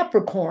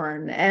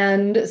Capricorn.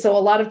 And so a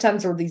lot of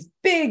times there were these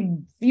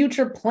big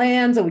future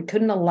plans that we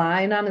couldn't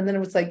align on. And then it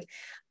was like,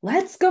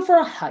 let's go for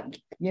a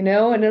hike,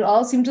 and it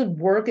all seemed to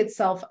work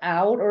itself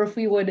out. Or if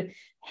we would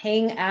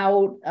hang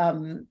out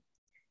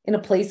in a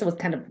place that was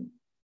kind of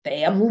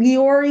family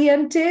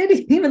oriented,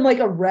 even like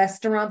a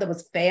restaurant that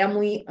was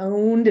family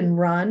owned and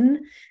run,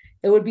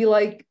 it would be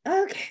like,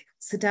 okay,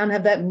 sit down,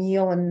 have that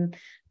meal and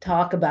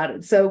talk about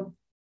it. So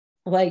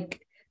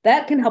like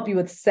that can help you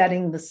with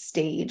setting the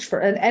stage for,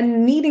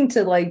 and needing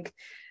to, like,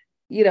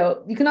 you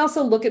can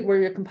also look at where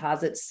your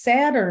composite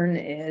Saturn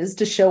is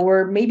to show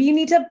where maybe you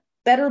need to have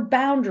better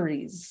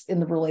boundaries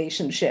in the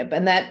relationship,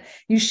 and that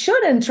you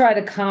shouldn't try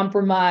to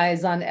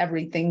compromise on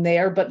everything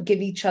there, but give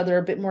each other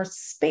a bit more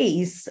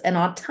space and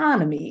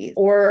autonomy,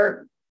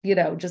 or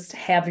just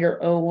have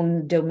your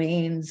own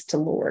domains to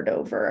lord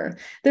over.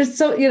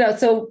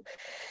 So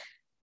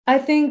I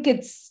think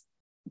it's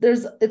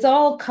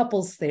all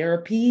couples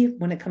therapy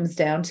when it comes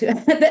down to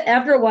it.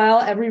 After a while,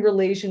 every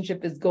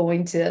relationship is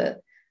going to,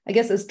 I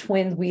guess as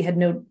twins, we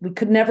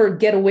could never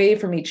get away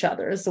from each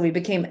other. So we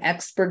became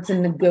experts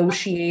in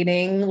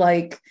negotiating,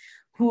 like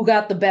who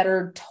got the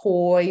better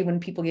toy when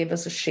people gave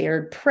us a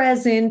shared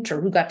present,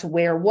 or who got to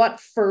wear what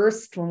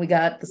first when we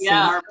got the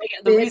same.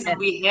 The reason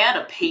we had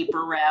a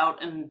paper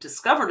route and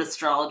discovered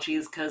astrology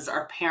is because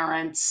our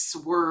parents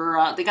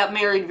were, they got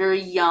married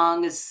very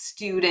young as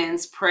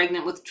students,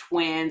 pregnant with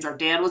twins. Our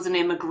dad was an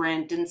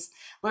immigrant and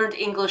learned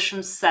English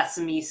from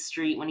Sesame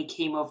Street when he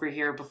came over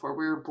here before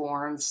we were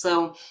born.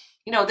 So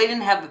they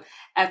didn't have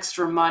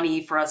extra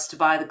money for us to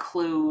buy the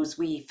clothes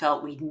we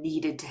felt we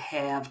needed to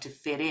have to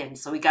fit in.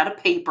 So we got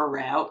a paper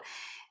route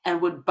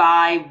and would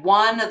buy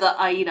one of the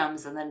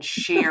items and then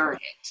share it.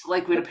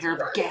 Like we had a pair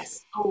of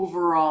Guess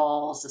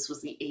overalls. This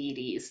was the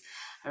 80s.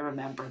 I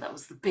remember that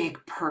was the big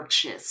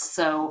purchase.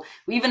 So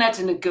we even had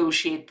to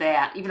negotiate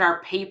that. Even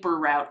our paper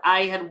route,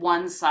 I had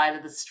one side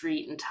of the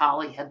street and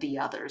Tali had the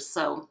other.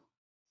 So,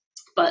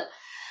 but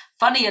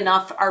funny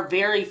enough, our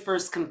very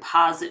first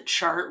composite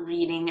chart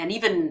reading, and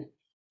even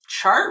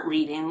chart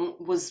reading,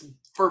 was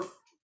for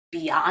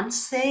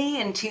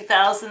Beyonce in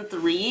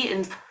 2003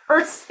 in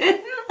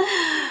person.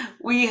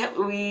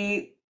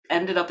 We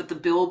ended up at the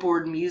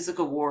Billboard Music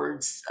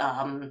Awards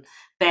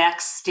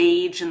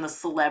backstage in the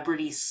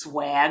celebrity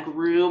swag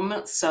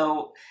room.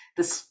 So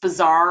this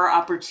bizarre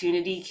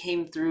opportunity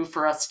came through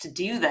for us to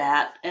do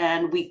that.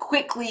 And we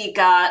quickly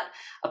got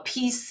a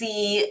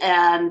PC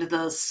and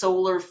the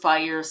Solar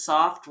Fire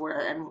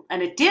software,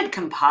 and it did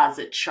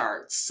composite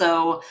charts.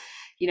 So,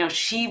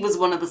 she was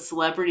one of the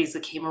celebrities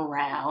that came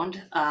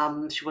around.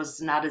 She was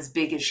not as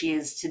big as she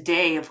is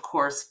today, of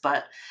course,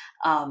 but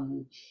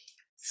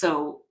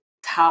so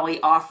Tali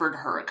offered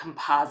her a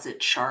composite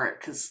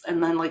chart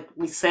and then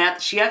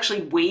she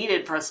actually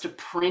waited for us to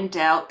print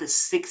out the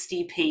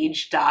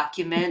 60-page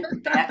document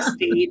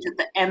backstage at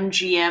the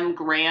MGM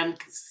Grand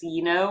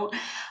Casino,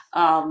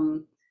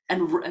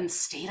 and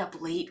stayed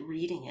up late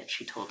reading it.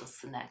 She told us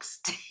the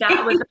next day.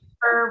 That was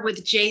her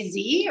with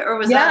Jay-Z, or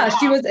was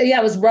she was,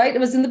 it was right. It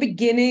was in the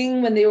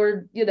beginning when they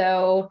were,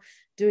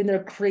 doing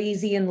their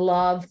crazy in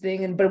love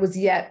thing, but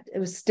it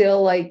was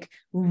still like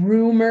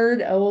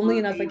rumored only.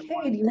 And I was like,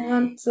 hey, do you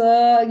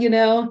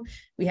want,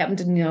 we happened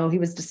to know he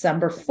was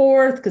December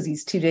 4th because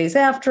he's 2 days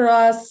after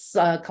us,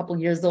 a couple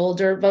years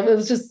older, but it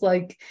was just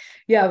like,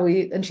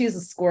 and she's a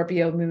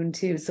Scorpio moon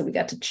too. So we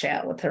got to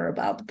chat with her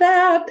about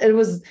that. It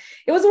was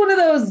one of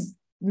those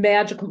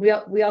magical.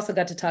 We also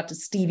got to talk to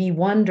Stevie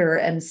Wonder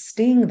and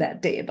Sting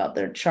that day about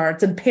their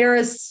charts, and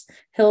Paris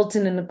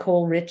Hilton and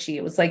Nicole Richie.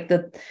 It was like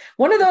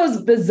one of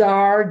those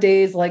bizarre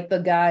days, like the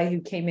guy who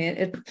came in.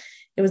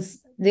 It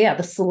was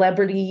the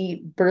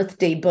celebrity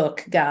birthday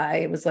book guy.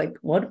 It was like,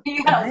 what?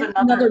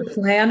 Another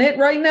planet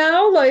right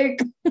now?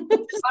 Like,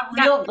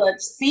 real,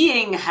 but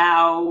seeing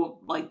how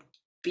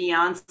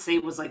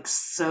Beyonce was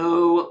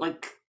so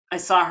I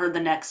saw her the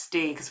next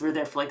day because we were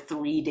there for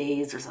 3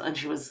 days or something.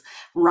 She was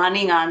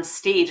running on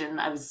stage,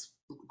 and I was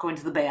going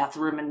to the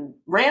bathroom and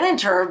ran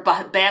into her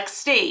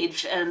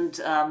backstage, and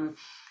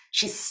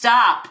she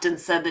stopped and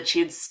said that she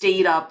had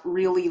stayed up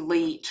really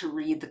late to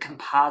read the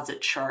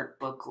composite chart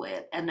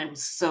booklet, and it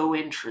was so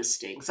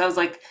interesting. So I was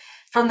like,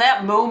 from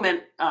that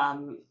moment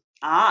on,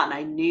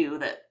 I knew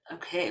that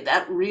okay,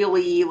 that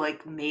really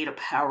like made a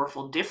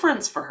powerful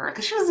difference for her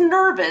because she was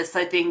nervous.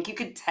 I think you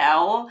could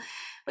tell.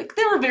 Like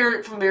they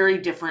were from very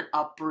different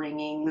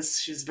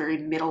upbringings. She was very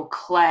middle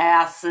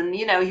class, and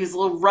he was a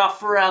little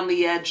rough around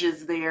the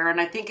edges there. And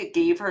I think it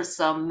gave her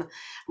some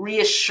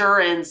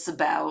reassurance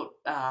about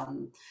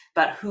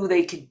who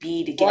they could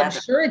be together. Well, I'm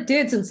sure it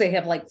did, since they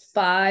have like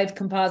 5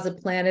 composite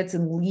planets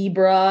in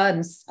Libra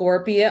and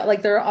Scorpio.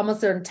 Like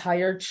almost their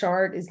entire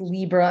chart is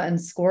Libra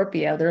and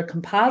Scorpio. They're a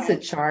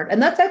composite chart.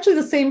 And that's actually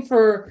the same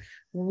for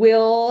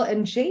Will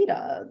and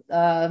Jada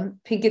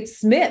Pinkett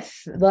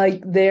Smith.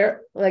 Like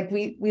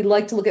we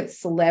like to look at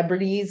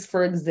celebrities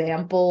for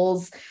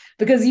examples,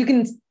 because you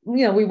can,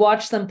 we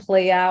watch them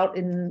play out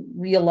in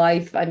real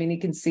life. I mean, you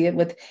can see it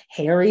with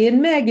Harry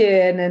and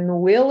Meghan and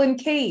Will and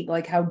Kate,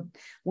 like how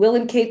Will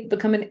and Kate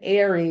become an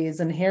Aries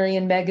and Harry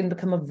and Meghan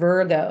become a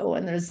Virgo.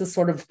 And there's this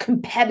sort of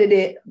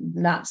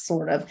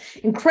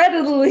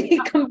incredibly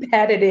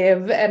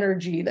competitive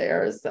energy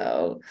there.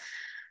 So,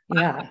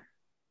 yeah.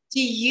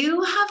 Do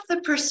you have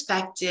the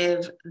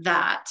perspective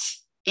that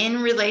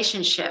in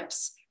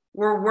relationships,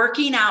 we're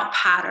working out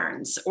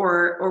patterns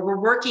or we're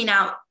working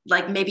out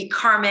like maybe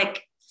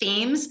karmic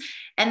themes,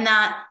 and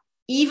that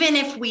even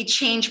if we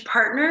change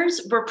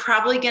partners, we're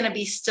probably going to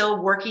be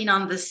still working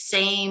on the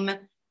same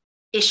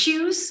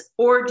issues?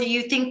 Or do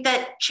you think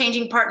that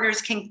changing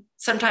partners can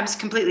sometimes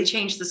completely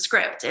change the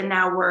script and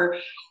now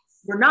we're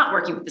not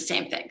working with the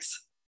same things?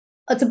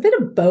 It's a bit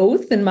of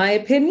both, in my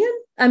opinion.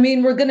 I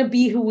mean, we're going to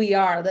be who we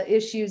are. The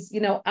issues,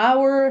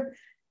 our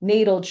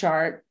natal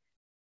chart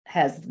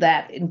has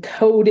that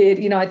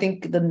encoded. I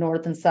think the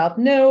North and South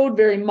Node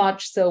very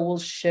much so will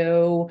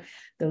show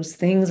those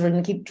things we're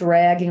going to keep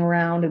dragging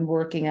around and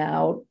working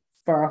out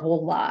for our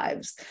whole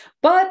lives.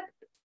 But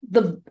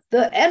the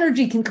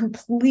energy can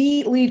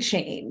completely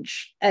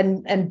change,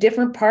 and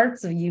different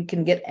parts of you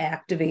can get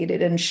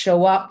activated and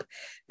show up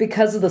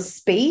because of the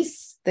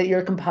space that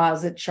your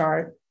composite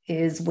chart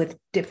is with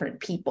different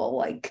people.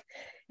 Like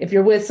if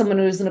you're with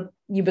someone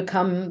you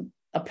become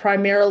a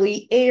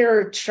primarily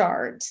air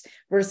chart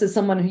versus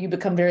someone who you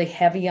become very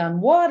heavy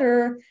on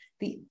water,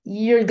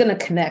 you're going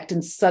to connect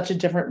in such a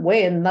different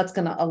way. And that's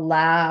going to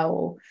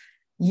allow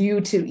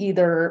you to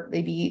either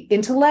maybe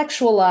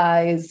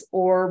intellectualize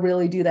or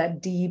really do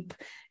that deep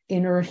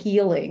inner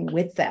healing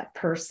with that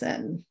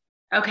person.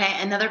 Okay,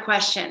 another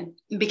question,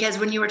 because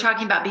when you were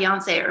talking about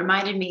Beyonce, it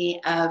reminded me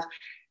of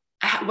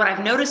what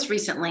I've noticed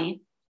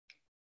recently.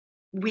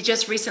 We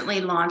just recently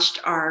launched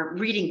our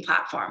reading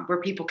platform where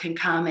people can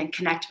come and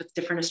connect with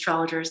different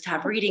astrologers to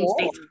have readings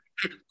based on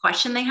the type of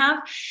question they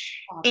have.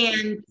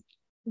 And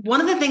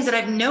one of the things that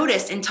I've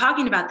noticed in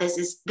talking about this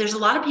is there's a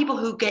lot of people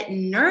who get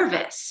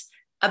nervous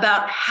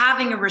about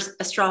having an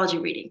astrology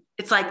reading.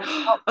 It's like,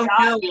 oh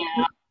no,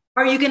 yeah.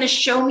 Are you going to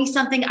show me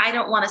something I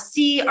don't want to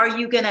see? Are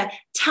you going to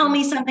tell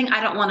me something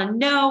I don't want to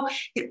know?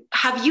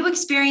 Have you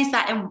experienced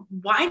that? And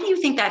why do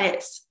you think that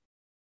is?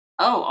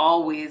 Oh,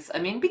 always. I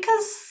mean,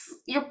 because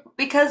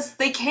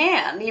they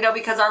can,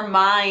 because our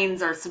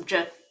minds are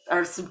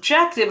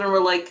subjective, and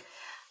we're like,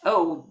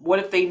 oh, what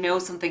if they know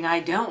something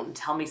I don't and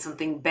tell me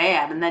something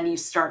bad? And then you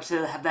start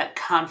to have that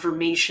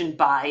confirmation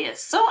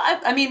bias. So,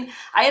 I mean,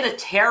 I had a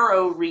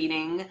tarot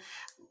reading.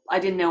 I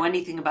didn't know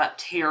anything about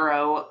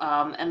tarot,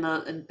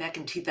 and back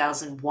in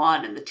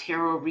 2001, and the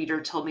tarot reader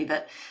told me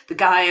that the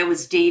guy I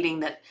was dating,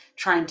 that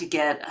trying to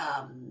get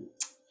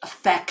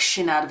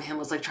affection out of him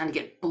was like trying to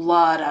get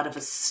blood out of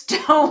a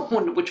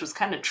stone, which was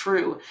kind of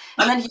true.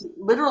 And then he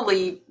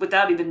literally,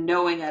 without even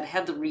knowing I'd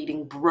had the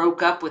reading,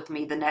 broke up with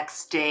me the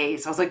next day.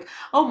 So I was like,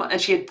 oh my,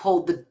 and she had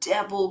pulled the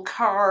devil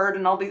card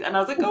and all these, and I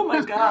was like, oh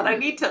my God, I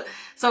need to.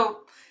 So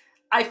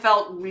I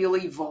felt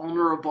really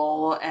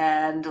vulnerable,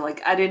 and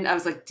like, I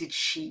was like, did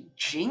she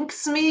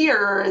jinx me,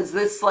 or is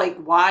this like,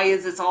 why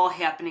is this all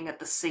happening at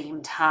the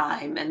same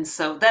time? And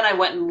so then I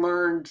went and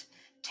learned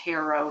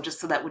tarot just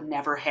so that would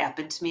never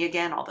happen to me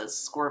again. All those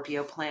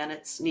Scorpio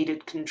planets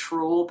needed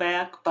control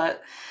back.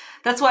 But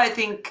that's why I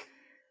think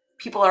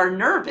people are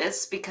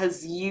nervous,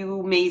 because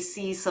you may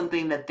see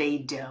something that they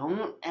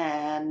don't.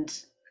 And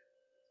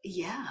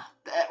yeah,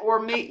 that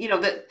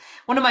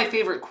one of my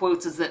favorite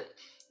quotes is that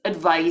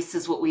advice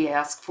is what we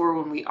ask for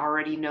when we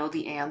already know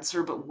the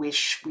answer but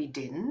wish we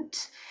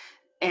didn't.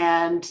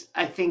 And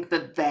I think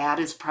that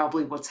is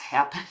probably what's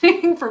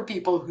happening for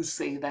people who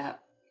say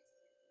that.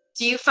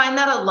 Do you find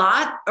that a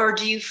lot, or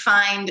do you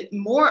find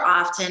more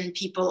often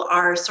people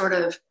are sort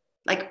of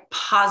like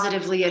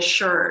positively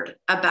assured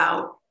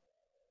about?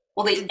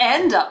 Well, they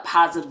end up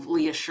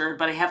positively assured,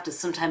 but I have to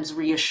sometimes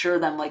reassure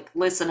them, like,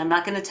 listen, I'm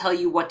not going to tell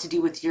you what to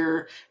do with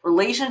your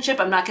relationship.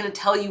 I'm not going to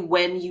tell you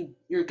when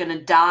you're going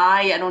to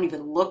die. I don't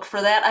even look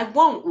for that. I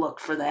won't look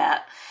for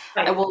that.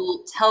 Right. I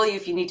will tell you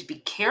if you need to be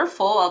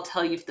careful. I'll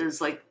tell you if there's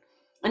like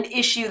an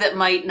issue that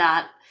might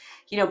not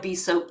be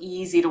so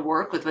easy to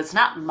work with, but it's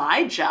not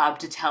my job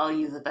to tell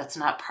you that that's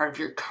not part of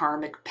your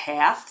karmic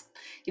path.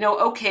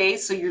 Okay,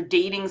 so you're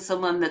dating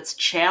someone that's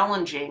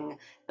challenging.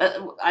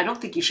 I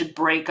don't think you should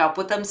break up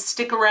with them.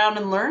 Stick around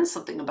and learn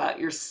something about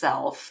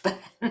yourself.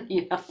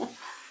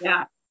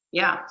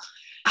 Yeah.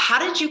 How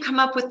did you come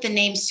up with the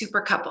name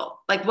Super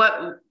Couple? Like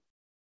what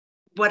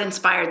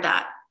inspired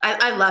that?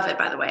 I love it,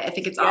 by the way. I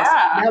think it's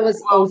awesome. That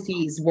was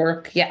Ophi's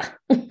work. Yeah.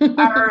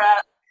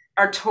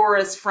 Our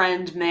Taurus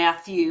friend,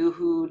 Matthew,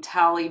 who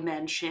Tali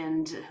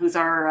mentioned, who's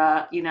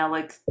our,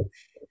 like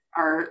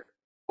our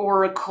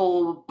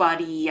oracle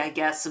buddy, I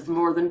guess, of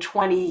more than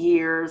 20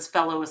 years,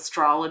 fellow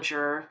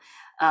astrologer.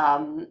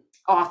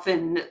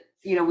 Often,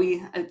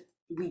 we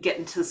get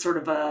into sort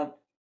of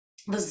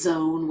the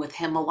zone with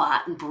him a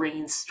lot and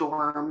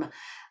brainstorm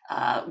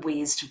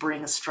ways to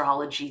bring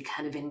astrology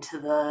kind of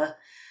into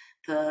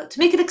to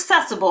make it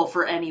accessible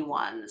for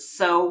anyone.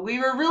 So we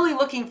were really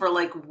looking for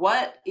like,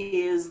 what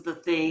is the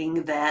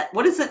thing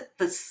what is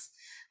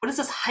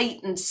this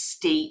heightened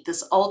state,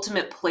 this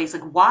ultimate place?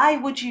 Like, why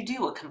would you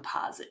do a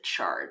composite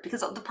chart?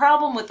 Because the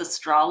problem with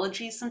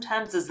astrology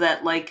sometimes is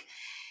that like,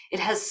 it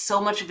has so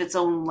much of its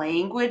own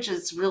language.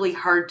 It's really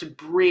hard to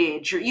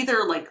bridge. You're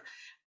either like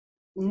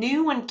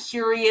new and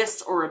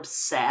curious or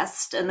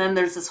obsessed, and then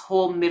there's this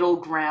whole middle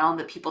ground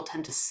that people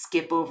tend to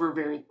skip over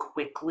very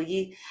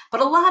quickly.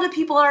 But a lot of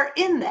people are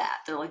in that.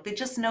 They're like, they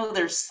just know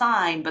their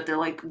sign, but they're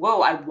like,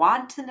 whoa, I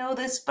want to know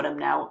this, but I'm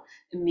now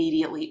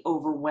immediately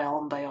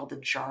overwhelmed by all the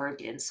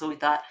jargon. So we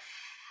thought,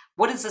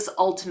 what is this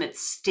ultimate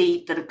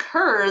state that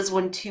occurs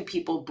when two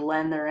people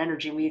blend their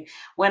energy? And we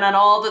went on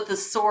all the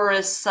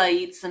thesaurus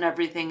sites and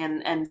everything,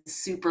 and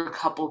Super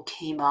Couple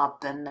came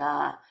up, and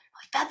like,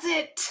 that's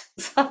it.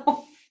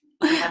 So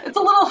it's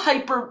a little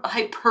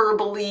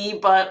hyperbole,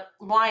 but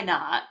why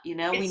not? We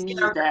need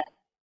that.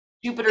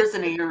 Jupiter's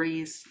in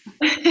Aries.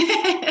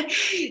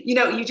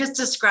 You just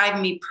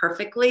described me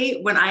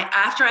perfectly.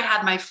 After I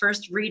had my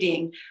first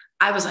reading,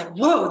 I was like,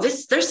 whoa,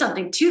 there's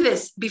something to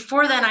this.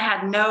 Before then, I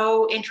had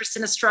no interest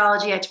in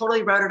astrology. I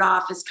totally wrote it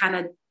off as kind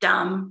of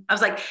dumb. I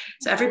was like,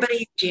 so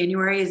everybody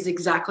January is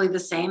exactly the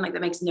same. Like,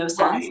 that makes no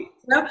sense.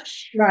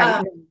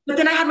 Right. But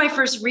then I had my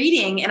first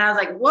reading and I was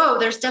like, whoa,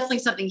 there's definitely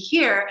something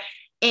here.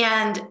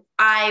 And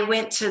I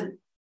went to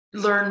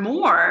learn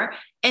more,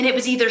 and it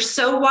was either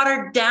so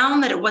watered down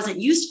that it wasn't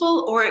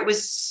useful, or it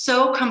was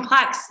so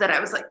complex that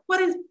I was like,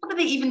 what are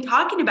they even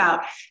talking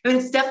about? I mean,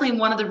 it's definitely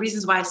one of the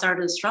reasons why I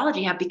started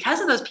Astrology Hub, because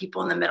of those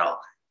people in the middle,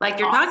 like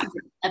you're talking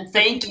about. And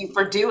thank you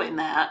for doing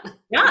that.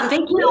 Yeah,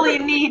 thank you. Really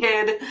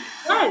needed.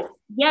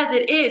 Yes,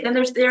 it is. And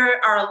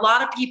there are a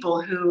lot of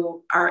people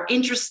who are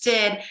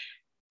interested,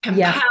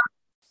 compelled,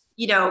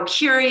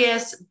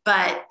 curious,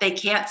 but they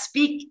can't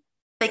speak.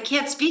 They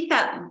can't speak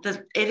that.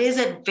 It is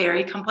a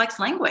very complex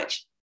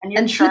language.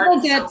 And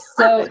people get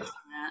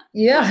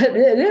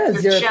it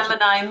is. Your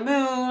Gemini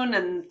moon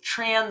and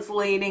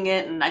translating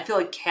it. And I feel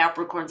like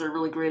Capricorns are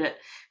really great at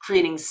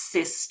creating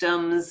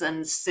systems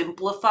and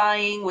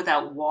simplifying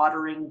without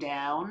watering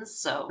down.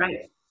 So,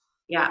 right.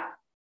 Yeah.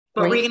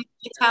 What were you going to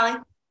say, Tali?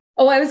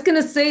 Oh, I was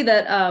going to say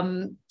that,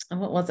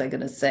 what was I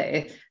going to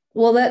say?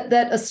 Well,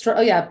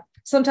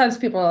 sometimes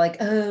people are like,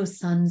 oh,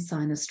 sun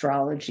sign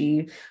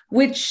astrology,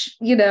 which,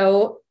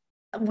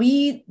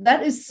 that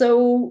is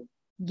so,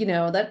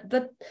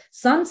 that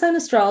sun sign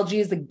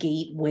astrology is a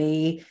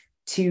gateway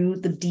to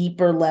the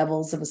deeper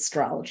levels of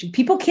astrology.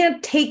 People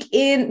can't take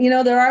in,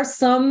 there are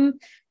some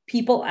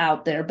people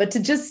out there, but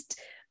to just,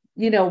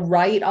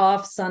 write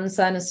off sun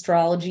sign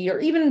astrology, or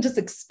even just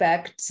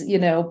expect,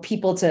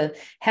 people to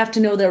have to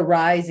know their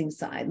rising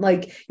sign.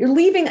 Like, you're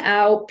leaving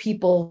out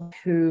people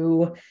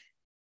who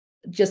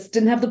just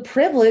didn't have the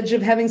privilege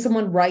of having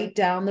someone write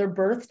down their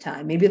birth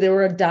time. Maybe they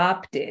were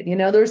adopted.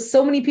 There's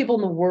so many people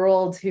in the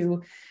world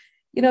who,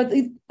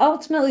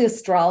 ultimately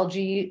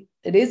astrology,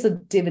 it is a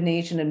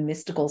divination and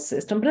mystical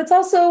system, but it's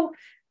also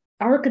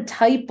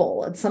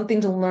archetypal. It's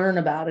something to learn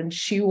about and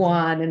chew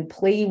on and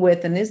play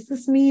with. And is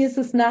this me? Is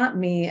this not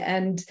me?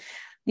 And,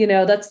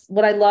 that's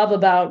what I love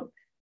about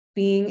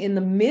being in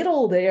the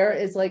middle there,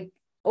 is like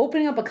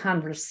opening up a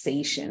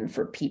conversation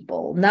for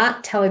people,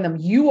 not telling them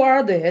you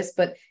are this,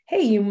 but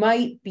hey, you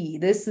might be.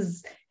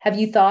 Have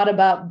you thought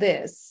about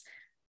this?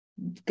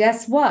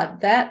 Guess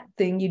what? That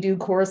thing you do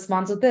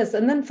corresponds with this.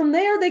 And then from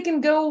there, they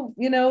can go,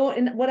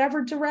 in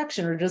whatever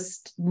direction, or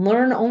just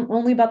learn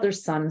only about their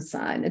sun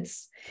sign.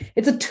 It's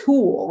a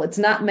tool. It's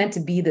not meant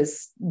to be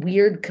this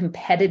weird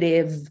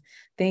competitive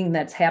thing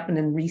that's happened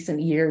in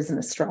recent years in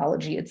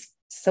astrology. It's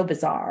so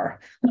bizarre.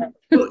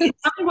 Tell me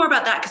more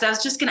about that, because I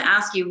was just going to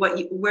ask you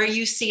where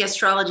you see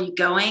astrology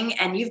going,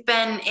 and you've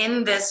been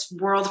in this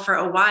world for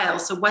a while.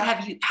 So how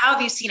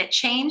have you seen it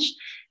change,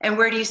 and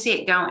where do you see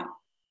it going?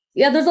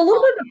 Yeah, there's a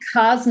little bit of a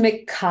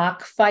cosmic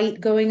cockfight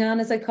going on,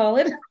 as I call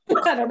it.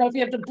 I don't know if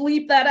you have to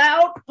bleep that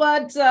out,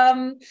 but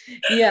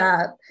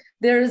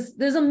there's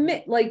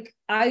a like,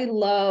 I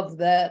love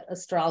that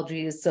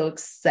astrology is so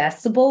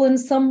accessible in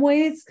some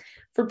ways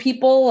for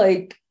people.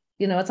 Like,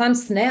 it's on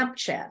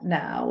Snapchat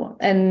now,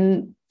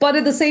 but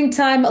at the same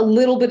time, a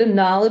little bit of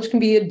knowledge can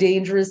be a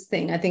dangerous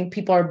thing. I think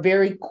people are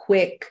very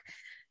quick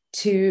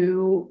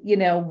to,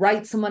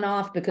 write someone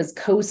off because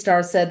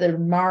co-star said their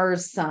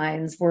Mars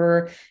signs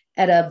were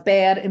at a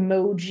bad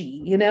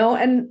emoji,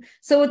 and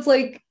so it's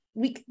like,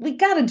 we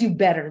got to do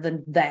better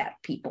than that,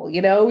 people.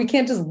 We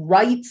can't just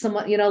write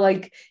someone,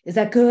 like, is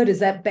that good? Is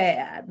that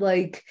bad?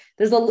 Like,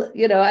 there's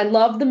I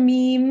love the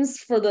memes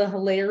for the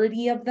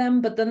hilarity of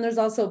them, but then there's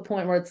also a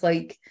point where it's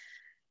like,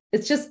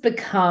 it's just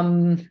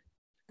become,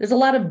 there's a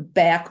lot of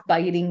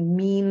backbiting,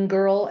 mean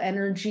girl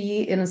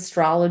energy in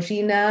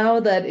astrology now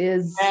that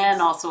is.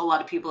 And also a lot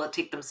of people that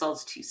take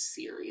themselves too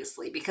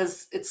seriously,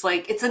 because it's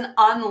like, it's an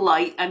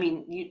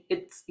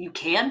you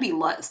can be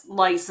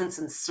licensed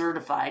and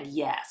certified,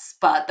 yes,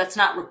 but that's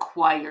not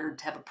required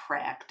to have a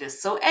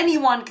practice. So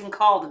anyone can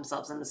call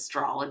themselves an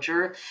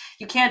astrologer.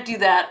 You can't do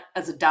that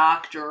as a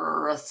doctor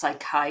or a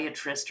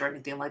psychiatrist or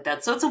anything like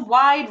that. So it's a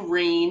wide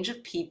range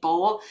of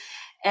people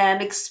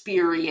and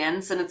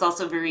experience, and it's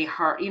also very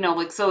hard,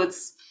 so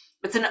it's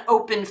an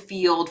open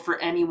field for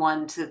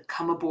anyone to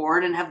come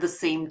aboard and have the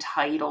same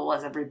title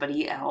as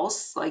everybody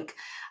else. Like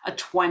a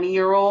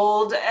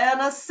 20-year-old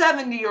and a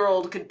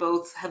 70-year-old could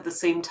both have the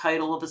same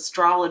title of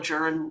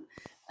astrologer and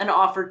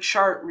offer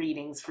chart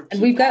readings for people.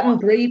 And we've gotten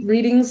great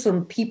readings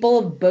from people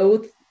of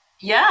both.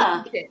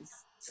 Yeah. Ages.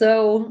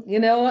 So,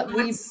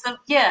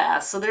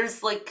 so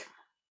there's like,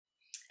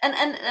 and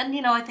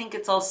I think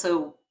it's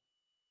also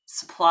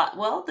supply.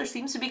 Well, there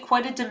seems to be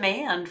quite a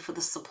demand for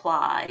the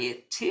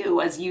supply too,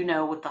 as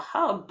with the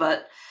hub,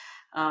 but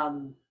I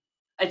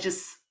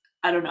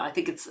don't know. I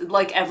think it's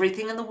like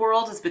everything in the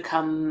world has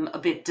become a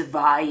bit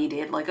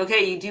divided. Like,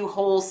 okay, you do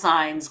whole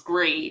signs,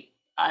 great.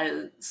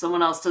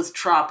 Someone else does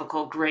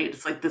tropical, great.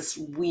 It's like this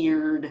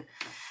weird,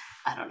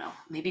 I don't know,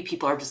 maybe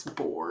people are just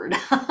bored.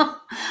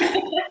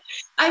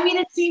 I mean,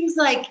 it seems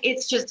like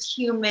it's just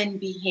human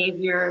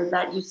behavior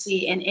that you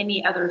see in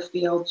any other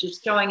field,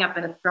 just showing up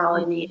in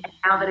astrology, and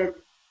now that it's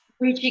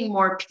reaching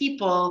more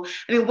people.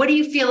 I mean, what do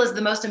you feel is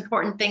the most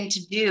important thing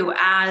to do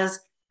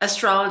as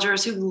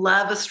astrologers who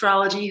love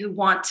astrology, who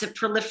want to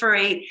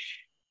proliferate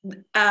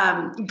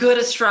good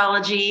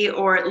astrology,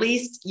 or at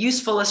least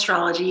useful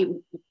astrology?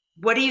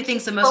 What do you think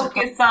is the most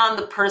important? Focus on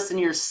the person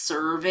you're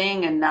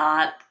serving and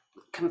not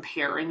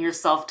comparing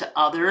yourself to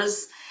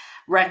others.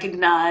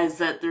 Recognize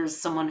that there's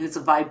someone who's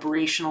a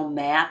vibrational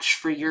match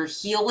for your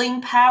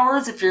healing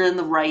powers. If you're in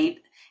the right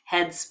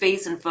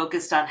headspace and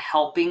focused on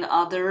helping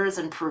others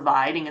and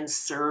providing and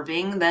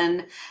serving,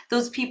 then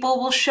those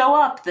people will show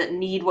up that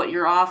need what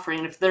you're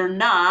offering. If they're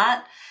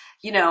not,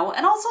 and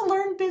also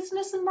learn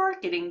business and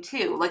marketing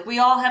too. Like, we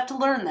all have to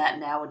learn that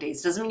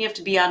nowadays. Doesn't mean you have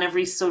to be on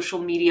every social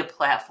media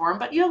platform,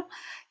 but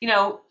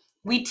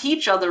we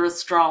teach other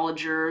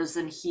astrologers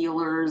and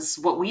healers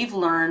what we've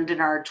learned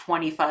in our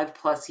 25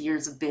 plus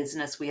years of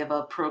business. We have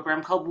a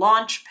program called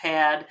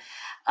Launchpad,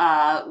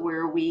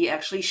 where we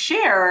actually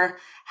share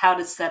how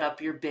to set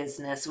up your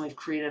business. And we've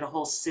created a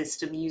whole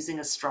system using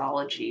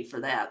astrology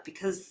for that,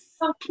 because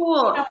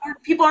cool.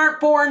 People aren't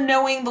born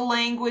knowing the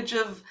language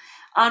of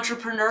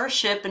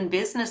entrepreneurship and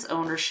business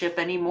ownership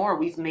anymore.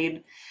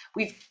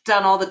 We've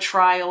done all the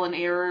trial and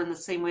error in the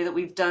same way that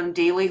we've done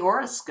daily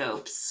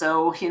horoscopes.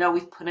 So,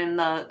 we've put in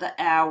the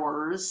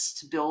hours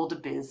to build a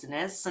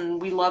business,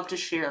 and we love to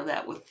share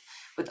that with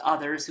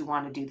others who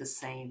want to do the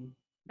same.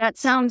 That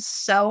sounds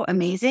so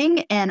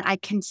amazing. And I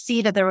can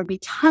see that there would be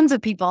tons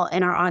of people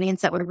in our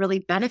audience that would really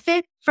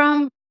benefit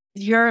from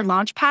your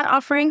Launchpad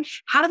offering.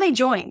 How do they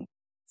join?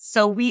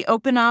 So we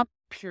open up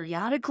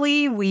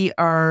periodically. We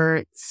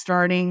are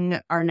starting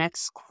our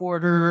next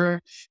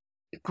quarter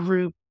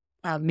group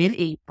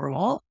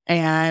mid-April,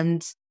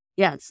 and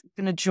it's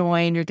going to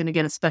join. You're going to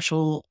get a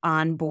special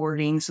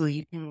onboarding so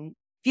you can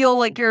feel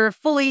like you're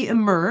fully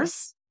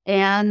immersed,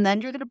 and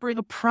then you're going to bring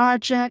a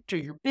project or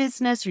your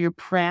business or your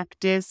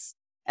practice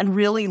and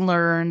really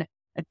learn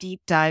a deep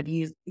dive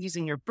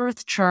using your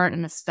birth chart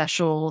and a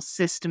special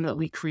system that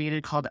we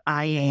created called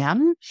I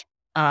Am,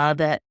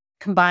 that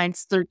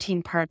combines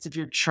 13 parts of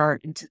your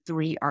chart into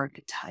 3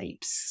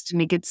 archetypes to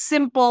make it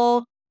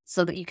simple,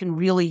 so that you can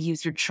really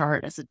use your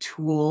chart as a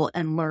tool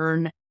and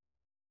learn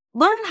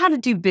how to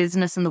do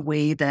business in the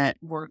way that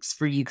works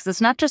for you. Because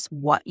it's not just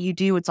what you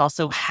do, it's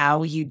also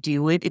how you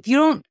do it. If you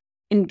don't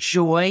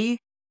enjoy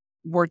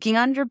working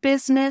on your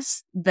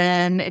business,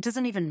 then it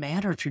doesn't even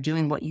matter if you're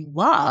doing what you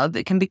love.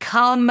 It can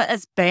become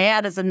as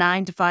bad as a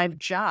 9-to-5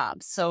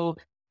 job. So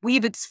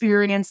we've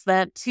experienced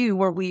that too,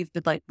 where we've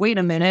been like, wait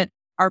a minute,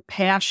 our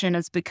passion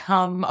has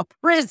become a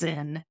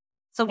prison.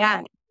 So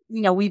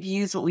we've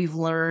used what we've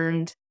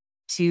learned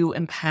to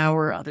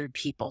empower other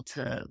people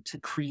to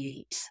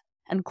create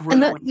and grow.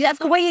 And that's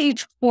the way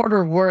each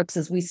quarter works.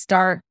 Is we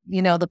start,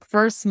 the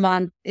first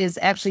month is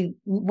actually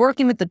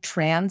working with the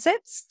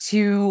transits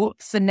to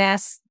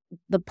finesse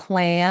the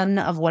plan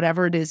of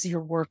whatever it is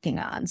you're working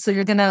on. So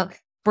you're going to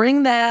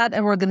bring that,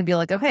 and we're going to be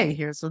like, okay,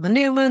 here's the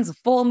new moons, the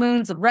full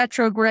moons, the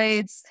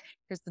retrogrades,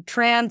 here's the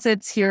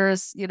transits,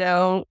 here's,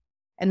 and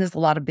there's a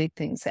lot of big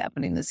things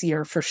happening this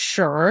year for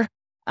sure.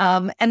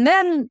 And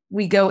then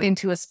we go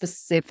into a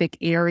specific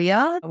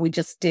area. We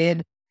just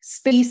did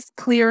space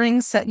clearing,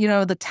 set,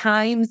 the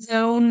time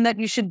zone that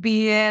you should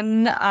be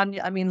in.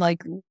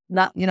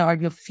 Not, are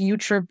you a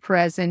future,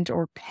 present,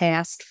 or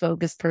past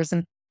focused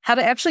person? How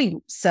to actually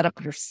set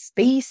up your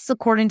space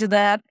according to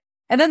that.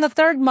 And then the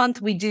third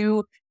month we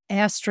do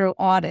astro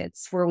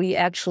audits where we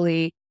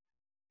actually,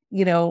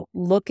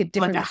 look at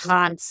different like a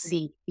hot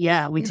seat.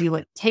 Yeah, we do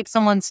it. Take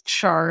someone's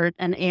chart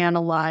and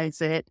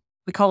analyze it.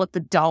 We call it the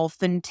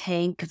dolphin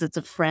tank because it's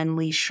a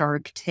friendly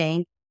shark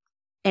tank,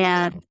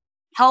 and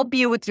help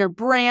you with your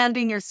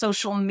branding, your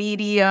social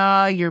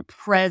media, your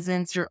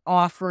presence, your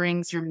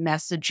offerings, your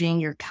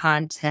messaging, your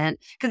content,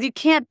 because you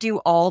can't do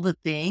all the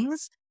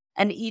things.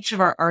 And each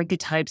of our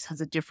archetypes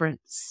has a different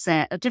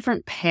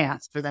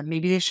path for them.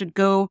 Maybe they should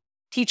go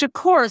teach a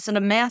course in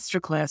a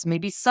masterclass.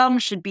 Maybe some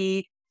should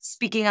be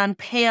speaking on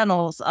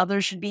panels.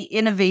 Others should be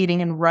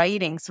innovating and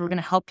writing. So we're going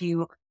to help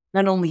you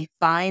not only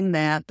find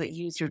that, but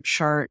use your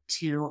chart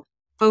to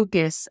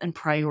focus and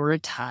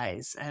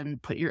prioritize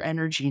and put your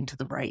energy into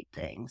the right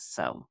things.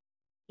 So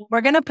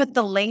we're going to put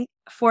the link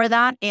for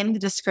that in the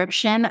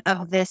description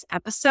of this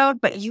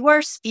episode, but you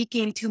are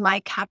speaking to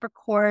my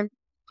Capricorn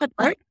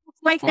right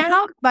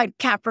now. My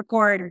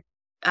Capricorn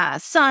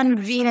Sun,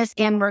 Venus,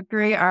 and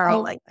Mercury are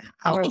all like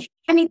that.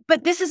 I mean,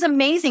 but this is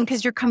amazing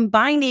because you're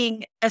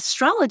combining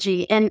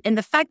astrology and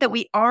the fact that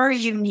we are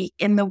unique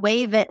in the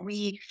way that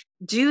we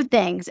do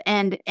things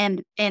and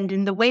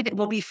in the way that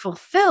we'll be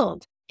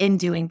fulfilled in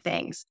doing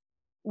things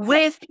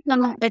with,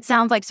 it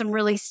sounds like some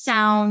really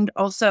sound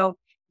also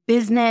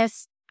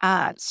business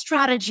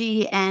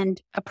strategy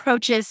and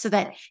approaches so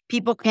that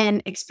people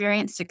can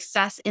experience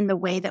success in the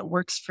way that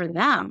works for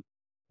them.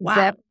 Wow.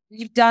 That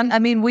we've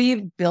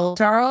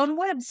built our own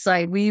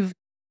website. We've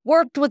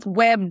worked with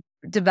web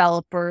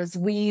developers.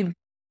 We've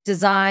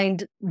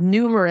designed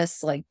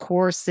numerous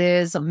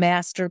courses, a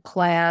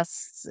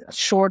masterclass,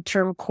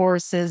 short-term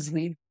courses.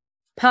 We've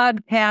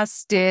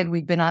podcasted.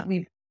 We've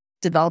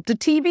developed a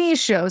TV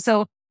show.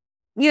 So,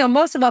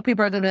 most of our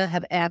people are going to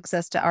have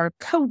access to our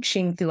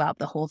coaching throughout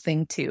the whole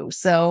thing too.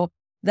 So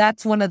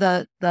that's one of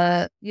the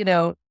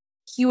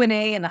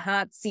Q&A and the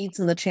hot seats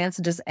and the chance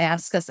to just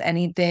ask us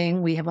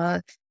anything. We have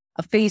a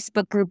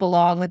Facebook group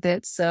along with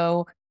it.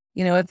 So,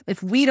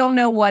 if we don't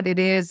know what it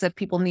is that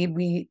people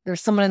need,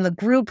 there's someone in the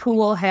group who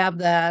will have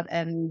that.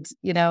 And,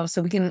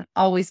 so we can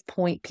always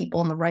point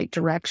people in the right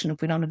direction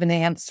if we don't have an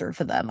answer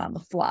for them on the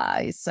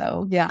fly.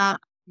 So, yeah.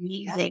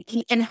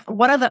 And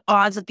what are the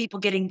odds of people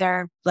getting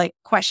their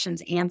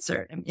questions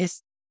answered?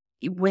 Is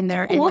when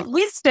they're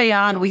we stay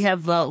on. We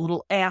have a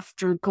little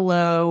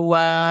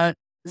afterglow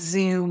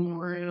Zoom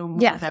room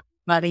with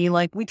everybody.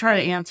 We try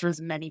to answer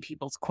as many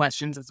people's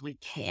questions as we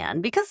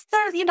can because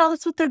they're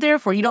that's what they're there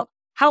for.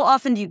 How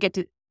often do you get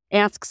to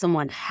ask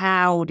someone,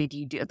 how did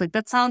you do it?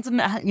 That sounds,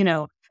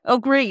 oh,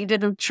 great, you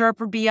did a chart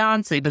for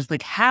Beyonce, but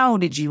it's how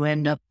did you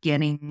end up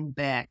getting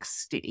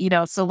backstage?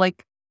 So because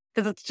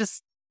it's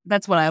just,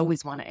 that's what I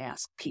always want to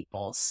ask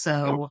people.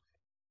 So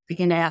they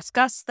can ask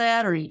us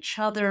that or each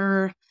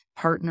other,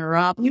 partner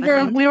up. We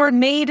were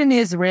made in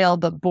Israel,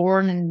 but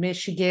born in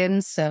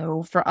Michigan.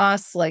 So for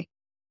us,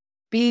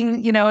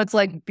 being, it's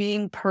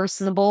being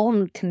personable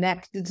and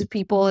connected to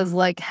people is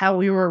how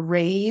we were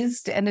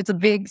raised. And it's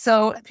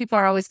so people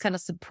are always kind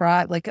of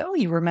surprised, oh,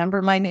 you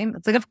remember my name?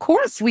 It's of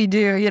course we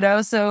do,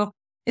 so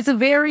it's a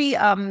very,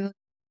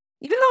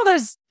 even though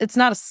it's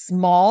not a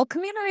small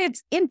community,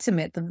 it's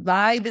intimate. The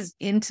vibe is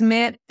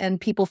intimate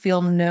and people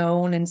feel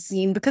known and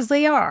seen because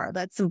they are.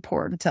 That's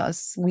important to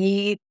us.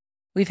 We've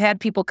had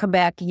people come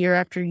back year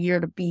after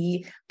year to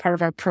be part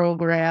of our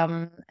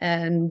program.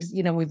 And,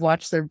 we've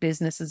watched their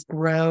businesses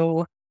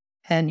grow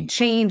and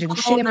change and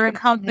shift. Their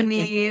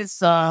companies,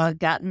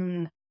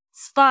 gotten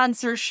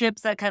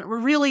sponsorships, we're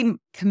really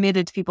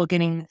committed to people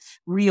getting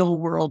real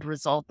world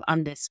results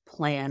on this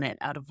planet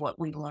out of what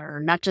we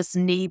learn, not just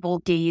navel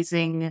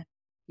gazing,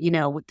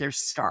 with their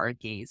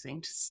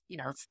stargazing. Just,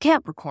 it's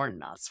Capricorn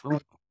in us.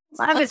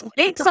 Let's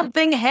make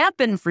something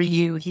happen for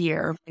you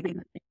here.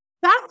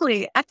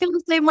 Exactly. I feel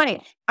the same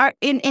way.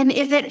 And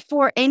is it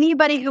for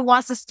anybody who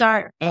wants to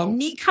start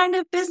any kind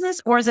of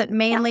business, or is it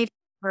mainly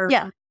for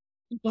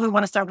people who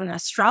want to start an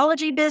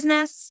astrology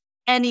business?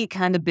 Any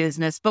kind of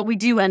business, but we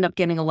do end up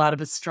getting a lot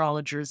of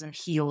astrologers and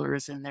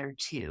healers in there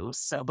too.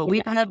 So, but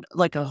we've had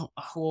a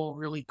whole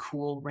really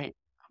cool range.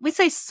 We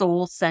say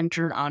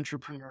soul-centered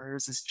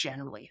entrepreneurs is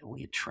generally who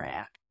we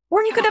attract.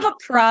 Or you could have a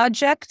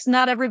project.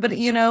 Not everybody,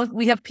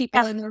 we have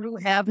people in there who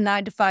have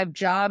 9-to-5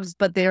 jobs,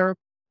 but they're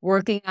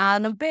working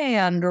on a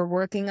band or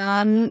working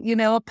on,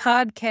 a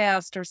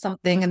podcast or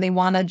something, and they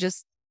want to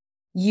just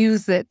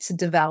use it to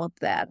develop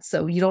that.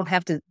 So you don't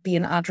have to be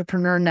an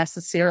entrepreneur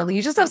necessarily.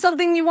 You just have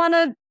something you want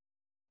to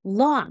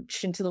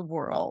launch into the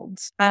world.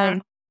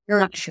 You're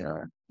not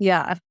sure.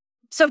 Yeah.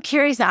 So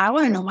curious. I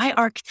want to know my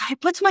archetype.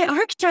 What's my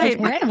archetype?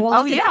 Okay.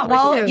 Well,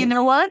 well, you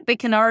know what? They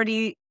can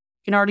already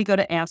go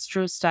to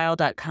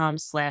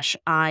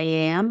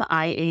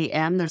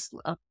astrostyle.com/IAM. There's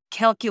a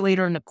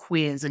calculator and a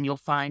quiz, and you'll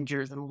find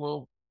yours in a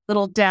little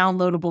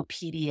downloadable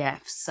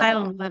PDF.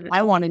 So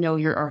I want to know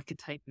your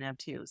archetype now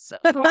too. So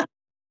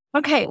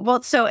okay.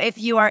 Well, so if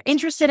you are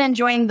interested in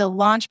joining the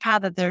launch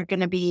pad that they're going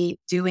to be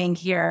doing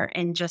here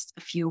in just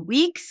a few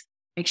weeks,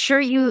 make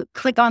sure you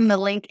click on the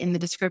link in the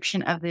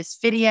description of this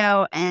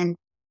video. And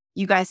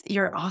you guys,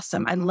 you're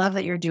awesome. I love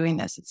that you're doing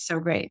this. It's so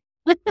great.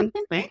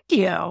 Thank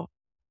you.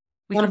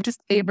 One of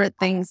just favorite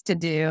things to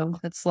do.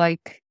 It's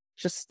like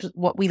just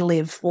what we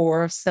live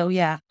for. So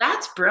yeah.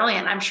 That's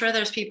brilliant. I'm sure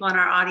there's people in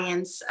our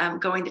audience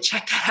going to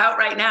check that out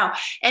right now.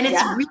 And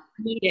it's really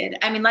needed.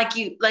 I mean, like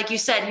you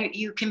said,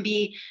 you can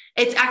be,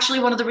 it's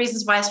actually one of the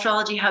reasons why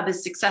Astrology Hub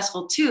is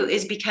successful too,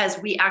 is because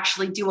we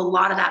actually do a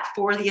lot of that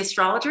for the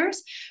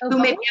astrologers who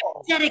maybe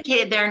have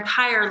dedicated their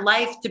entire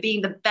life to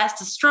being the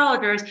best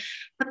astrologers,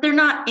 but they're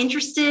not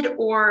interested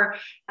or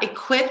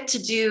equipped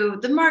to do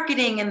the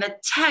marketing and the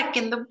tech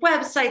and the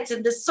websites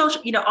and the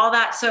social, all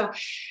that. So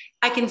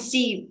I can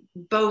see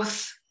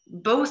both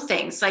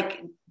things,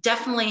 like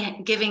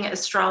definitely giving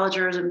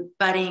astrologers and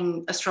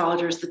budding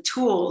astrologers the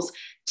tools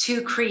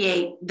to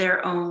create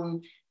their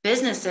own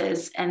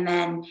businesses. And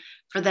then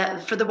for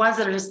the ones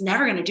that are just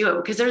never going to do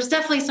it, because there's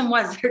definitely some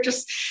ones that are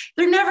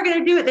they're never going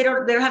to do it. They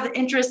don't have the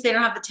interest. They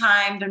don't have the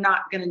time. They're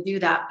not going to do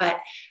that.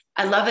 But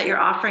I love that you're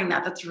offering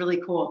that. That's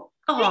really cool.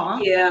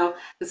 Thank you.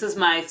 This is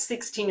my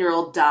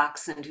 16-year-old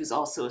dachshund who's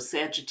also a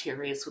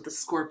Sagittarius with a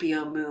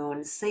Scorpio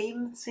moon.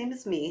 Same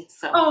as me.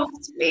 So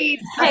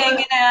sweet.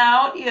 Hanging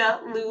out. Yeah,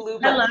 Lulu.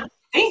 I love it.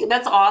 I think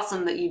that's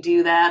awesome that you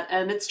do that.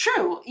 And it's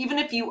true. Even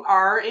if you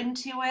are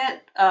into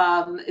it,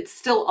 it's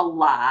still a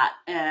lot.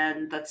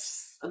 And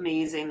that's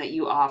amazing that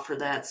you offer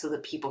that so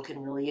that people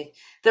can really,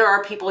 there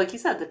are people, like you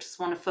said, that just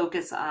want to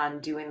focus on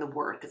doing the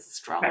work as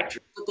astrologers.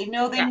 Right. But they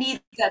know they need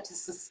that to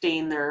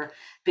sustain their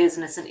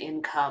business and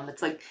income.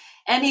 It's like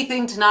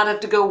anything to not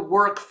have to go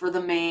work for the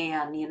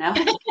man,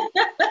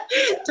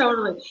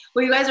 Totally.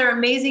 Well, you guys are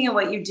amazing at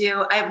what you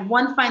do. I have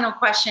one final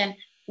question.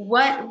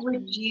 What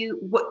do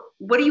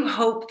you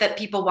hope that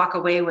people walk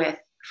away with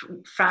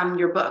from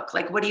your book?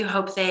 Like, what do you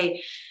hope how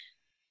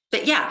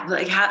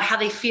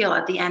they feel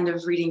at the end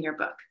of reading your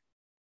book?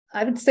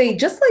 I would say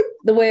just like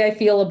the way I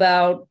feel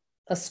about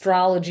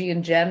astrology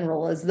in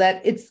general is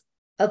that it's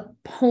a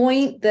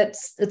point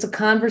it's a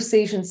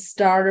conversation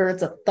starter.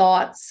 It's a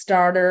thought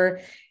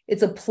starter.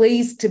 It's a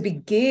place to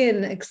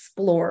begin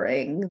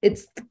exploring.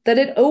 It's that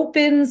it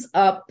opens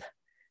up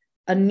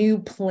a new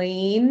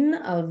plane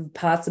of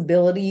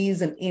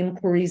possibilities and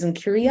inquiries and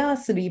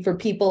curiosity for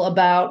people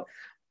about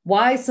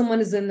why someone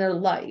is in their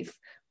life,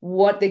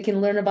 what they can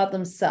learn about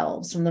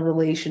themselves from the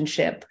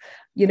relationship,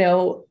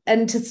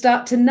 and to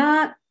stop to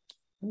not,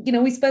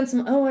 we spend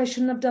I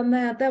shouldn't have done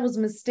that. That was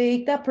a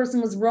mistake. That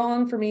person was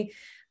wrong for me.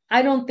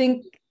 I don't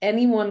think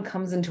anyone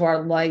comes into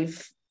our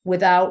life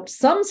without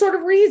some sort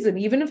of reason,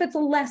 even if it's a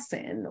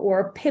lesson or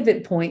a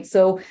pivot point.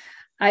 So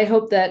I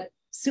hope that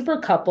Super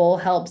Couple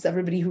helps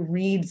everybody who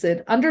reads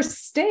it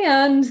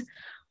understand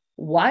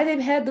why they've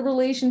had the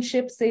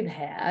relationships they've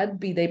had,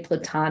 be they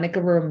platonic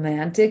or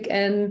romantic,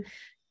 and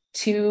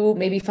to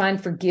maybe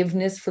find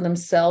forgiveness for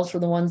themselves for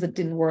the ones that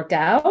didn't work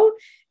out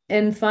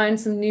and find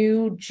some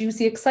new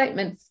juicy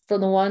excitement for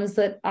the ones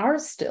that are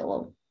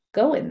still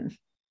going.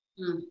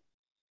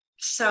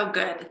 So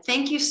good.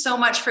 Thank you so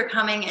much for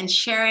coming and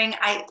sharing.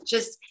 I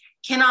just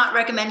cannot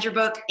recommend your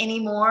book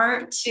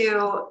anymore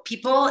to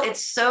people.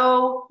 It's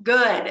so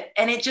good.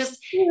 And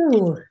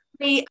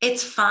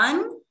it's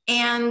fun.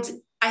 And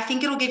I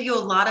think it'll give you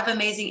a lot of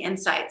amazing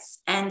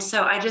insights. And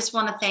so I just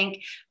want to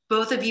thank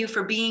both of you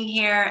for being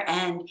here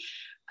and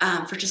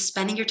for just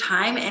spending your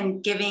time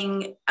and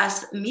giving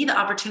me the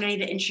opportunity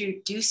to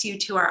introduce you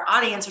to our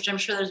audience, which I'm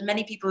sure there's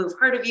many people who've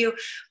heard of you,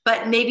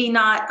 but maybe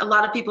not a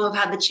lot of people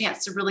have had the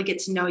chance to really get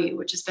to know you,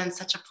 which has been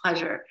such a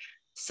pleasure.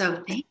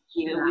 So thank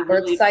you.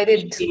 We're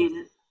excited.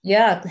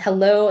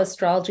 Hello,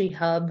 Astrology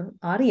Hub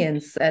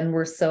audience. And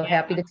we're so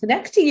happy to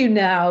connect to you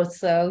now.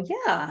 So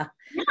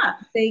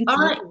thank you.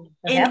 Right.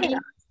 And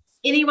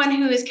anyone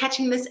who is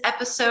catching this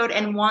episode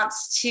and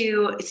wants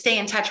to stay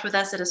in touch with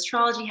us at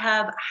Astrology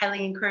Hub, I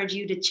highly encourage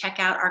you to check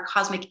out our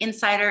Cosmic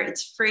Insider.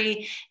 It's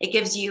free. It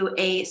gives you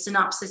a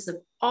synopsis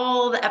of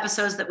all the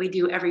episodes that we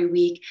do every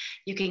week.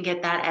 You can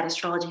get that at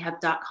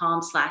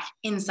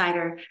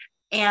astrologyhub.com/insider.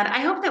 And I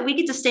hope that we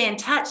get to stay in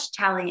touch,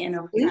 Tally and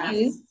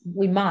Ophi.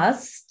 We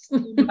must.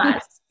 We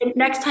must.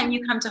 Next time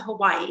you come to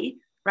Hawaii,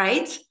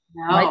 right?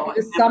 No,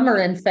 this summer,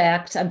 in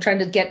fact, I'm trying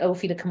to get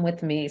Ophi to come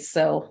with me.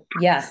 So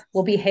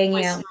we'll be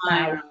hanging out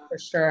now for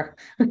sure.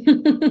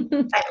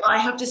 Well, I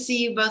hope to see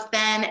you both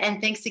then. And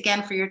thanks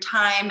again for your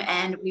time.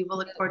 And we will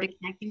look forward to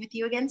connecting with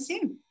you again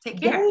soon.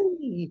 Take care.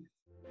 Yay.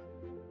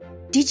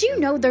 Did you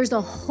know there's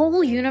a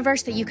whole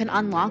universe that you can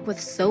unlock with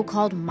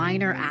so-called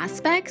minor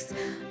aspects?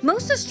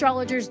 Most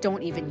astrologers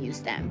don't even use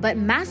them, but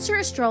Master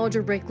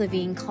Astrologer Rick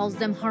Levine calls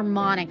them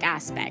harmonic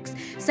aspects,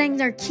 saying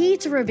they're key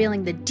to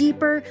revealing the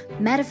deeper,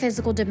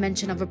 metaphysical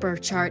dimension of a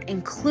birth chart,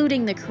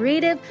 including the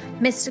creative,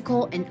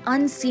 mystical, and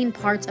unseen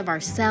parts of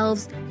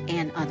ourselves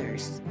and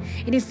others.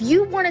 And if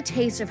you want a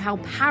taste of how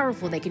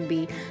powerful they can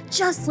be,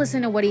 just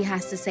listen to what he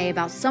has to say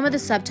about some of the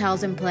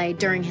subtiles in play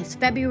during his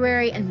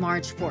February and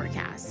March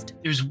forecast.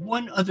 There's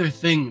one other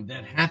thing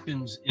that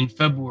happens in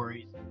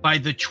February. By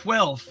the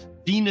 12th,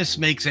 Venus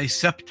makes a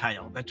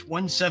septile. That's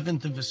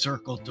 1/7 of a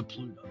circle to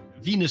Pluto.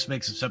 Venus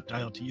makes a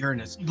septile to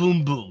Uranus.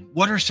 Boom, boom.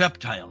 What are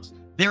septiles?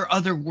 They're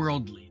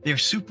otherworldly. They're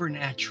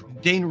supernatural.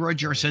 Dane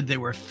Rudhyar said they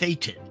were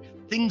fated.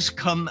 things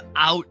come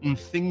out and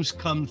things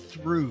come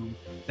through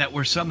that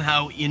were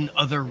somehow in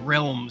other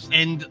realms.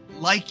 And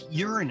like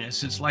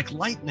Uranus, it's like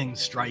lightning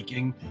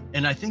striking.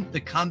 And I think the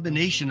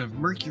combination of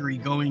Mercury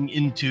going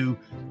into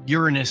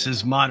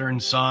Uranus's modern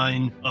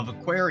sign of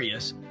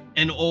Aquarius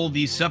and all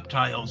these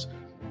subtiles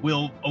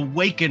will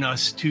awaken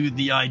us to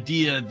the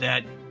idea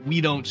that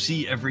we don't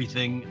see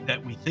everything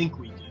that we think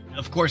we do.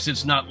 Of course,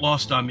 it's not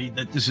lost on me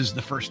that this is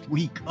the first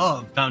week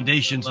of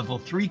Foundations Level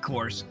 3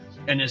 course,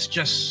 and it's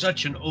just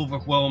such an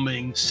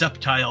overwhelming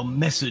subtile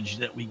message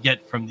that we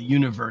get from the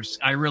universe.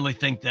 I really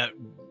think that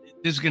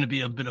there's going to be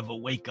a bit of a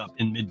wake up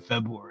in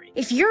mid-February.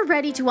 If you're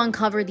ready to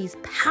uncover these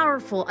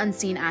powerful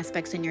unseen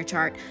aspects in your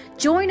chart,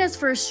 join us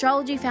for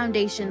Astrology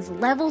Foundations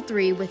Level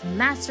 3 with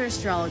Master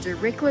Astrologer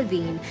Rick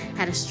Levine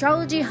at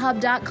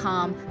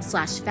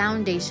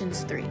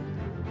astrologyhub.com/foundations3.